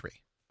at like 3.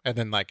 And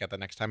then like at the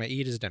next time I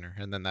eat is dinner.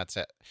 And then that's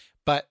it.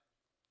 But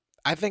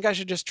I think I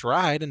should just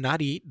try to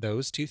not eat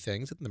those 2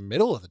 things in the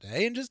middle of the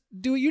day and just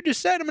do what you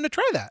just said. I'm going to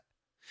try that.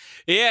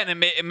 Yeah,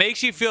 and it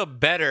makes you feel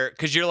better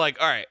because you're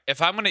like, all right,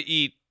 if I'm gonna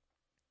eat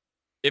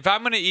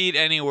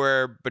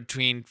anywhere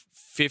between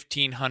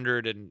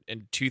 1,500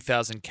 and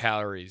 2,000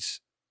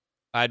 calories,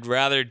 I'd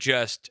rather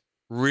just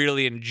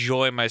really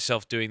enjoy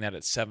myself doing that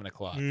at 7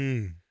 o'clock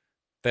than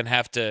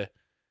have to,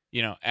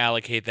 you know,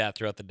 allocate that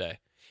throughout the day.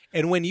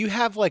 And when you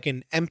have like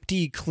an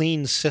empty,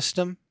 clean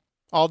system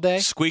all day,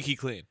 Squeaky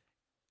clean.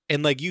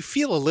 and like you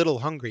feel a little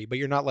hungry, but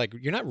you're not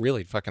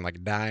really fucking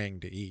like dying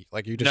to eat.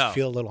 Like you just No.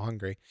 feel a little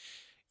hungry.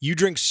 You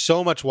drink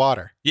so much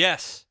water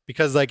Yes.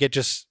 because like it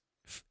just,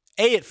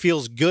 it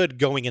feels good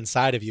going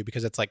inside of you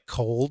because it's like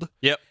cold.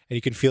 Yep. And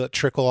you can feel it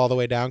trickle all the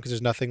way down because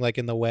there's nothing like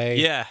in the way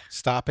Yeah.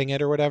 stopping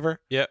it or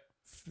whatever Yep.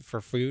 for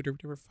food or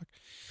whatever. Fuck.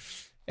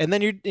 And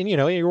then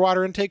your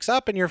water intake's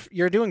up and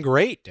you're doing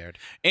great, dude.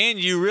 And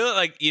you really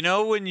like, you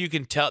know, when you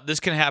can tell this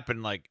can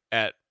happen like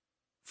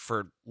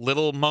for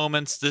little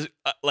moments, this,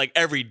 like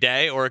every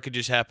day, or it could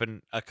just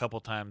happen a couple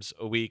times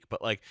a week.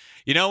 But like,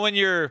 you know, when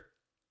you're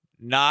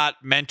not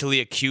mentally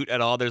acute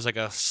at all, there's like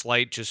a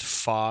slight just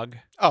fog.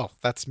 Oh,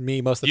 that's me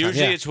most of the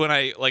Usually time. it's when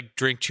I like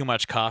drink too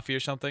much coffee or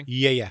something.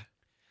 Yeah.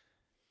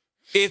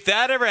 If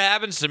that ever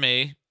happens to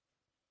me,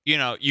 you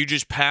know, you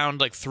just pound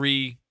like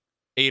 3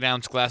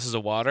 8-ounce glasses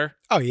of water,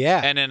 Oh,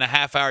 yeah. and in a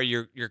half hour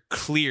you're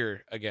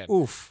clear again.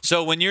 Oof.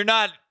 So when you're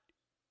not,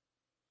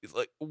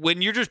 like,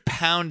 when you're just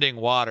pounding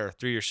water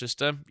through your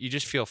system, you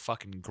just feel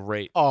fucking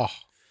great. Oh,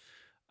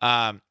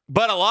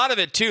 But a lot of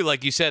it too,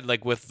 like you said,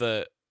 like with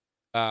the,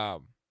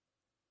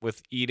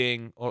 with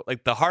eating, or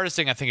like the hardest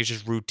thing I think is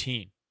just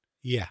routine.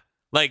 yeah.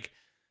 Like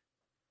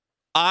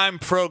I'm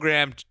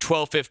programmed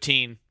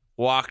 12:15,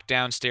 walk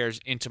downstairs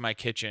into my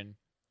kitchen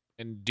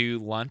and do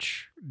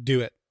lunch.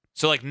 Do it.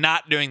 So like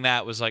not doing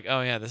that was like,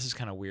 oh yeah, this is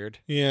kind of weird.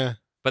 Yeah.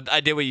 But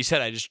I did what you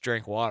said. I just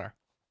drank water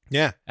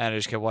Yeah. and I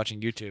just kept watching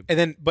YouTube. And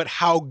then, but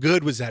how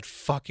good was that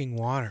fucking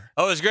water?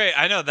 Oh, it's great.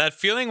 I know that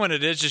feeling when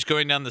it is just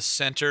going down the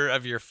center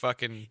of your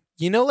fucking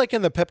You know, like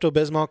in the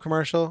Pepto-Bismol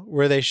commercial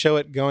where they show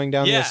it going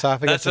down the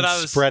esophagus and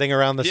spreading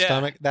around the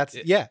stomach? That's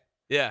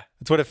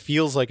That's what it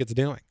feels like it's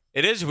doing.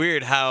 It is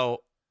weird how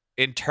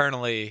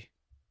internally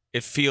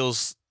it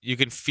feels. You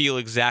can feel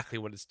exactly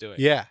what it's doing.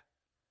 Yeah.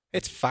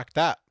 It's fucked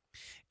up.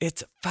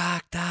 It's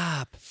fucked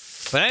up.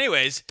 But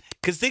anyways,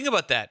 because think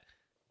about that.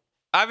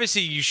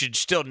 Obviously, you should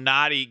still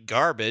not eat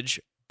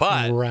garbage,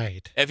 but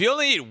if you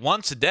only eat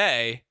once a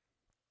day,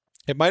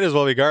 it might as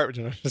well be garbage.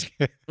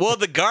 Well,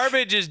 the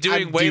garbage is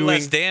doing way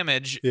less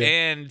damage,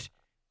 and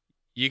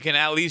you can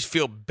at least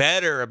feel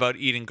better about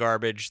eating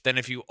garbage than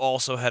if you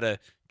also had a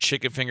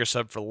chicken finger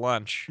sub for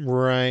lunch.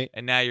 Right.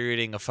 And now you're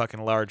eating a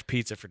fucking large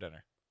pizza for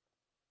dinner.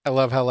 I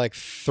love how like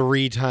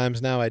 3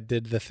 times now I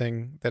did the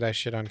thing that I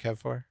shit on Kev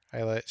for.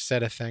 I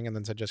said a thing and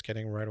then said just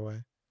kidding right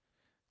away.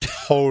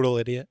 Total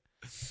idiot.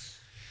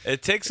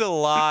 It takes a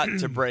lot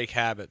to break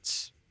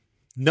habits.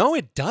 No,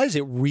 it does.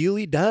 It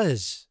really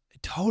does.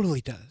 It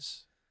totally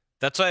does.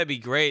 That's why it'd be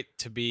great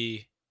to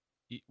be,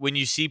 when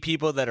you see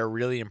people that are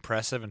really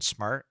impressive and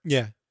smart,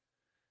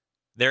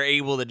 they're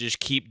able to just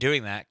keep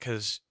doing that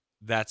because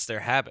that's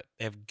their habit.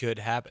 They have good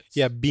habits.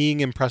 Yeah,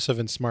 being impressive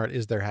and smart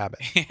is their habit.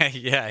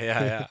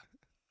 yeah.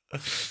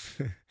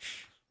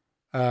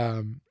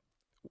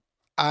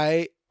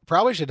 I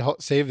probably should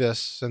save this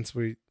since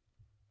we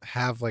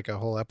have like a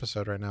whole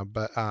episode right now,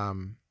 but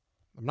I'm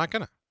not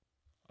gonna.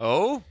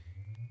 Oh?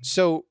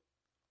 So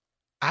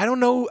I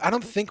don't know. I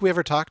don't think we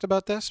ever talked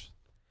about this.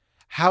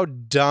 How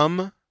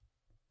dumb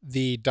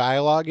the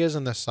dialogue is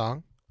in this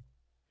song.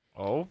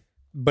 Oh?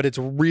 But it's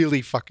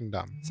really fucking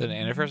dumb. Is it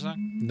an Antifer song?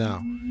 No.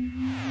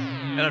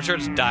 And I'm sure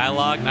it's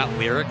dialogue, not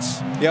lyrics.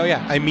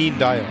 Yeah. I mean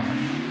dialogue.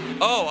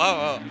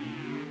 Oh.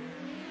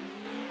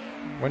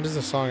 When does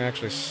the song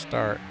actually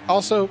start?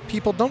 Also,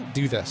 people don't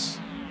do this.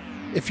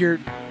 If you're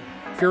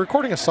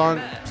recording a song,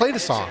 play the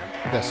song.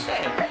 This.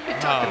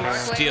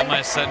 Oh, Steal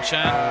My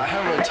Sunshine. I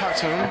haven't really talked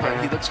to him,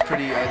 but he looks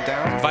pretty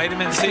down.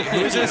 Vitamin C. Who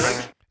is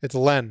this? It's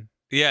Len.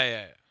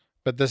 Yeah.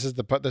 But this is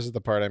the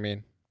part I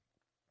mean.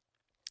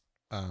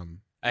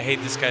 I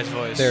hate this guy's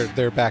voice.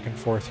 They're back and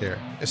forth here.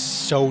 It's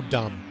so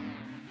dumb.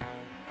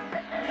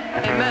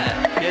 Hey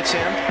Matt. Yeah,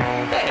 Tim.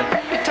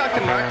 Hey, you talked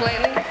to Mark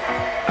lately?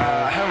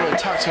 I haven't really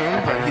talked to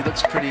him, but he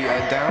looks pretty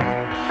down.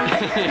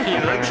 He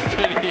looks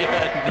pretty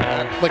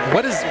down. Like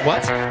what?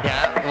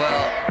 Yeah,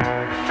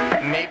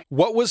 well, maybe.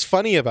 What was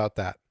funny about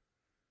that?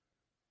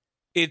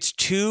 It's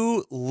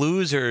 2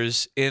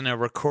 losers in a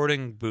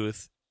recording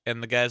booth,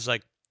 and the guy's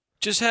like,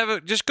 just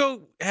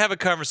go have a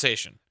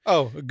conversation.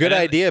 Oh, good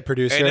idea,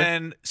 producer. And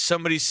then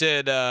somebody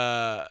said,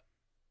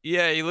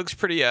 yeah, he looks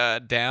pretty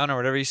down or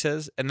whatever he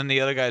says. And then the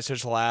other guy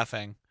starts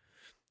laughing.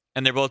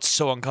 And they're both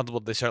so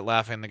uncomfortable they start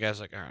laughing. And the guy's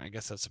like, all right, I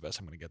guess that's the best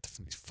I'm going to get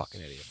from these fucking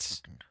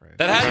idiots.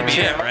 That had to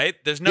be it, right?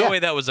 There's no way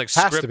that was like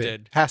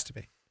scripted. Has to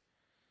be.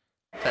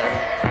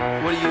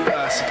 What do you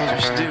suppose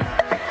we should do?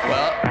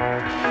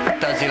 Well,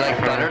 does he like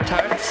butter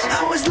tarts?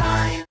 I was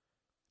lying.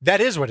 That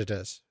is what it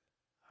is.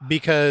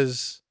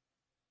 Because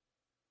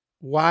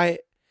why?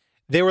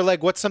 They were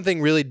like, what's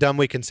something really dumb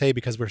we can say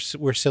because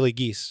we're silly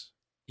geese?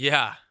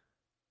 Yeah.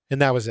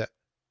 And that was it.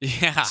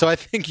 Yeah. So I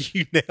think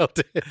you nailed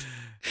it.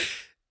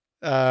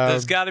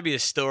 There's got to be a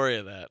story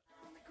of that.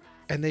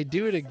 And they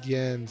do it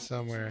again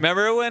somewhere.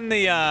 Remember when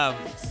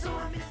the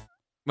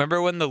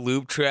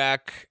loop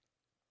track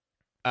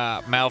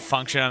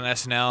malfunctioned on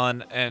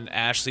SNL and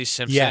Ashley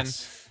Simpson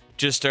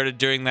just started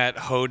doing that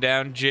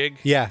hoedown jig?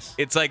 Yes.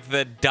 It's like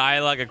the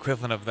dialogue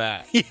equivalent of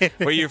that.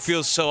 Where you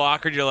feel so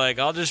awkward, you're like,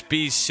 I'll just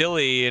be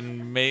silly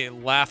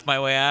and laugh my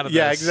way out of this.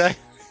 Yeah,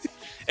 exactly.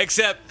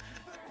 Except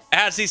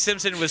Ashley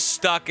Simpson was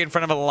stuck in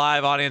front of a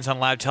live audience on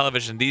live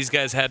television. These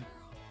guys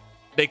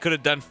they could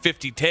have done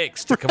 50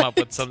 takes to come up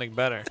with something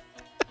better.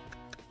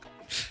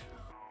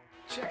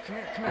 Chip, come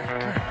here.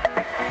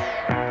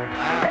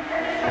 Wow,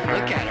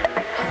 look at her.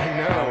 I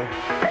know.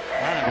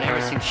 Man, I've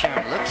never seen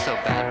Sharon look so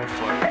bad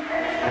before.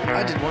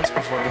 I did once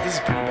before, but this is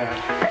pretty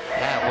bad.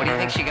 Yeah, what do you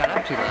think she got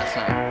up to last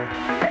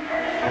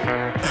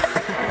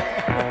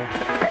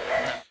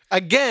night?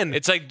 Again,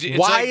 It's like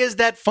why is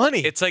that funny?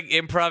 It's like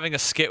improvising a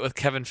skit with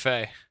Kevin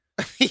Feige.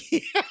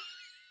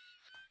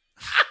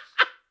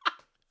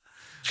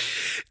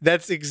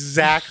 That's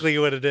exactly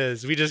what it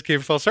is. We just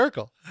came full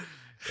circle.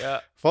 Yeah.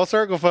 Full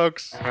circle,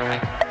 folks. Sharon!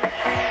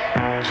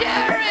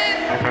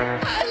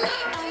 I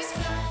love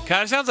you.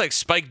 Kind of sounds like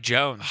Spike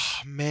Jones.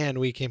 Oh, man,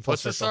 we came full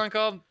What's circle. this song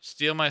called?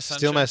 Steal My Sunshine.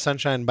 Steal My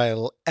Sunshine by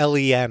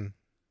Len.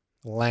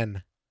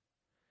 Len.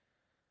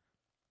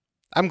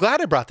 I'm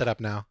glad I brought that up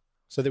now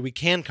so that we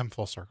can come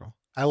full circle.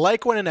 I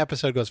like when an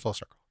episode goes full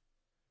circle.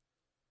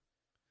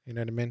 You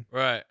know what I mean?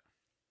 Right.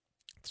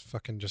 It's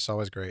fucking just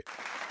always great.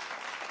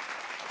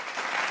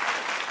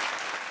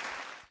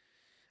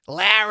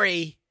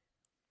 Larry.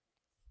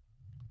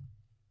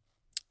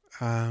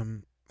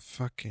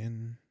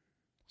 Fucking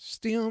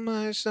Steal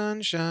My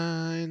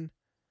Sunshine.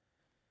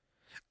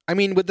 I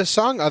mean, would the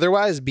song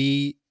otherwise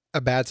be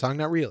a bad song?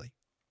 Not really.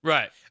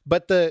 Right.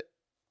 But the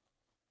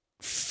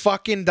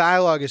fucking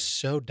dialogue is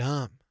so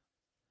dumb.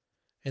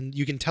 And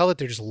you can tell that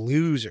they're just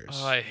losers.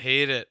 Oh, I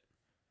hate it.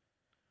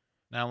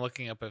 Now I'm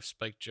looking up if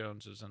Spike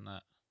Jonze is in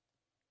that.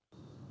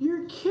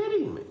 You're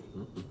kidding me.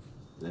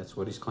 That's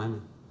what he's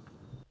claiming.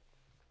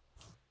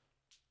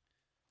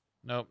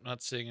 Nope,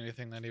 not seeing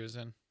anything that he was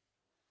in.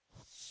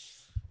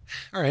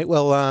 All right.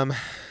 Well, do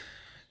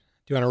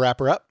you want to wrap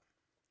her up?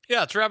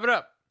 Yeah, let's wrap it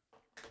up.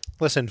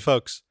 Listen,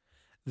 folks,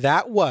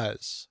 that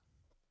was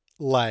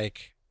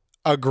like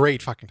a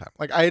great fucking time.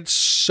 Like, I had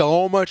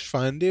so much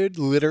fun, dude.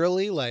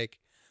 Literally, like,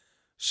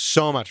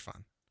 so much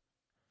fun.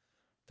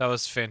 That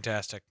was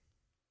fantastic.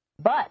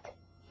 But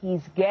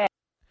he's gay.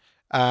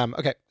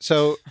 Okay,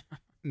 so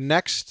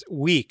next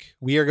week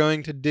we are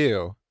going to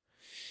do.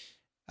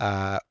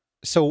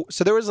 So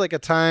there was like a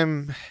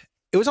time.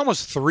 It was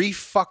almost 3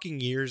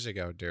 fucking years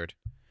ago, dude,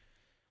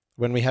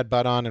 when we had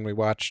Bud on and we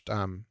watched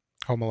Home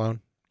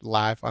Alone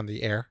live on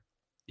the air.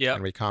 Yeah,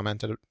 and we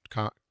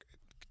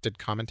did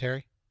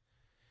commentary.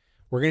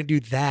 We're gonna do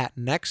that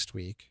next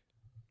week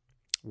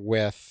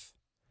with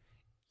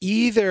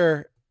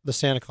either the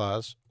Santa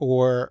Claus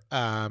or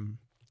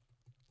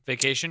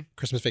Vacation,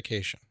 Christmas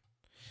Vacation.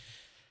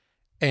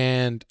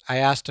 And I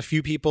asked a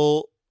few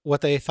people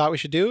what they thought we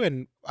should do,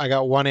 and I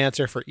got one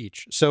answer for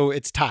each. So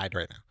it's tied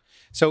right now.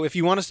 So if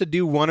you want us to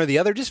do one or the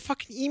other, just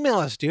fucking email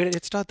us, dude.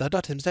 It's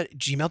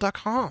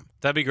 .the.tims@gmail.com.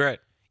 That'd be great.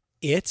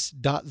 It's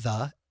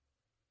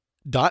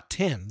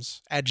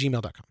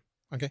 .tims@gmail.com.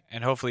 Okay.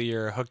 And hopefully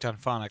your Hooked on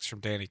Phonics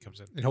from Danny comes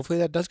in. And hopefully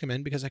that does come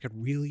in because I could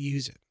really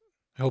use it.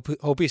 I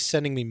hope he's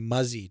sending me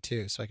Muzzy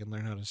too, so I can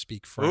learn how to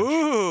speak French.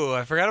 Ooh,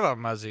 I forgot about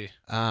Muzzy.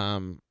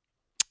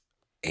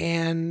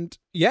 And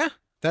yeah,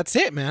 that's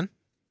it, man.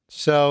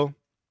 So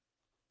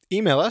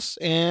email us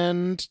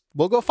and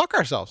we'll go fuck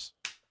ourselves.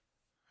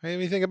 What do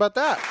you think about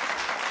that?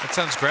 That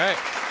sounds great.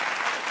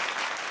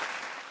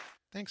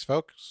 Thanks,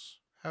 folks.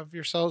 Have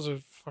yourselves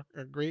a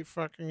great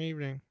fucking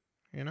evening,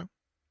 you know?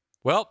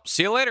 Well,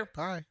 see you later.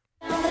 Bye.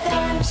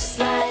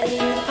 Sliding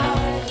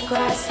apart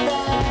across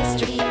the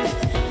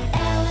street.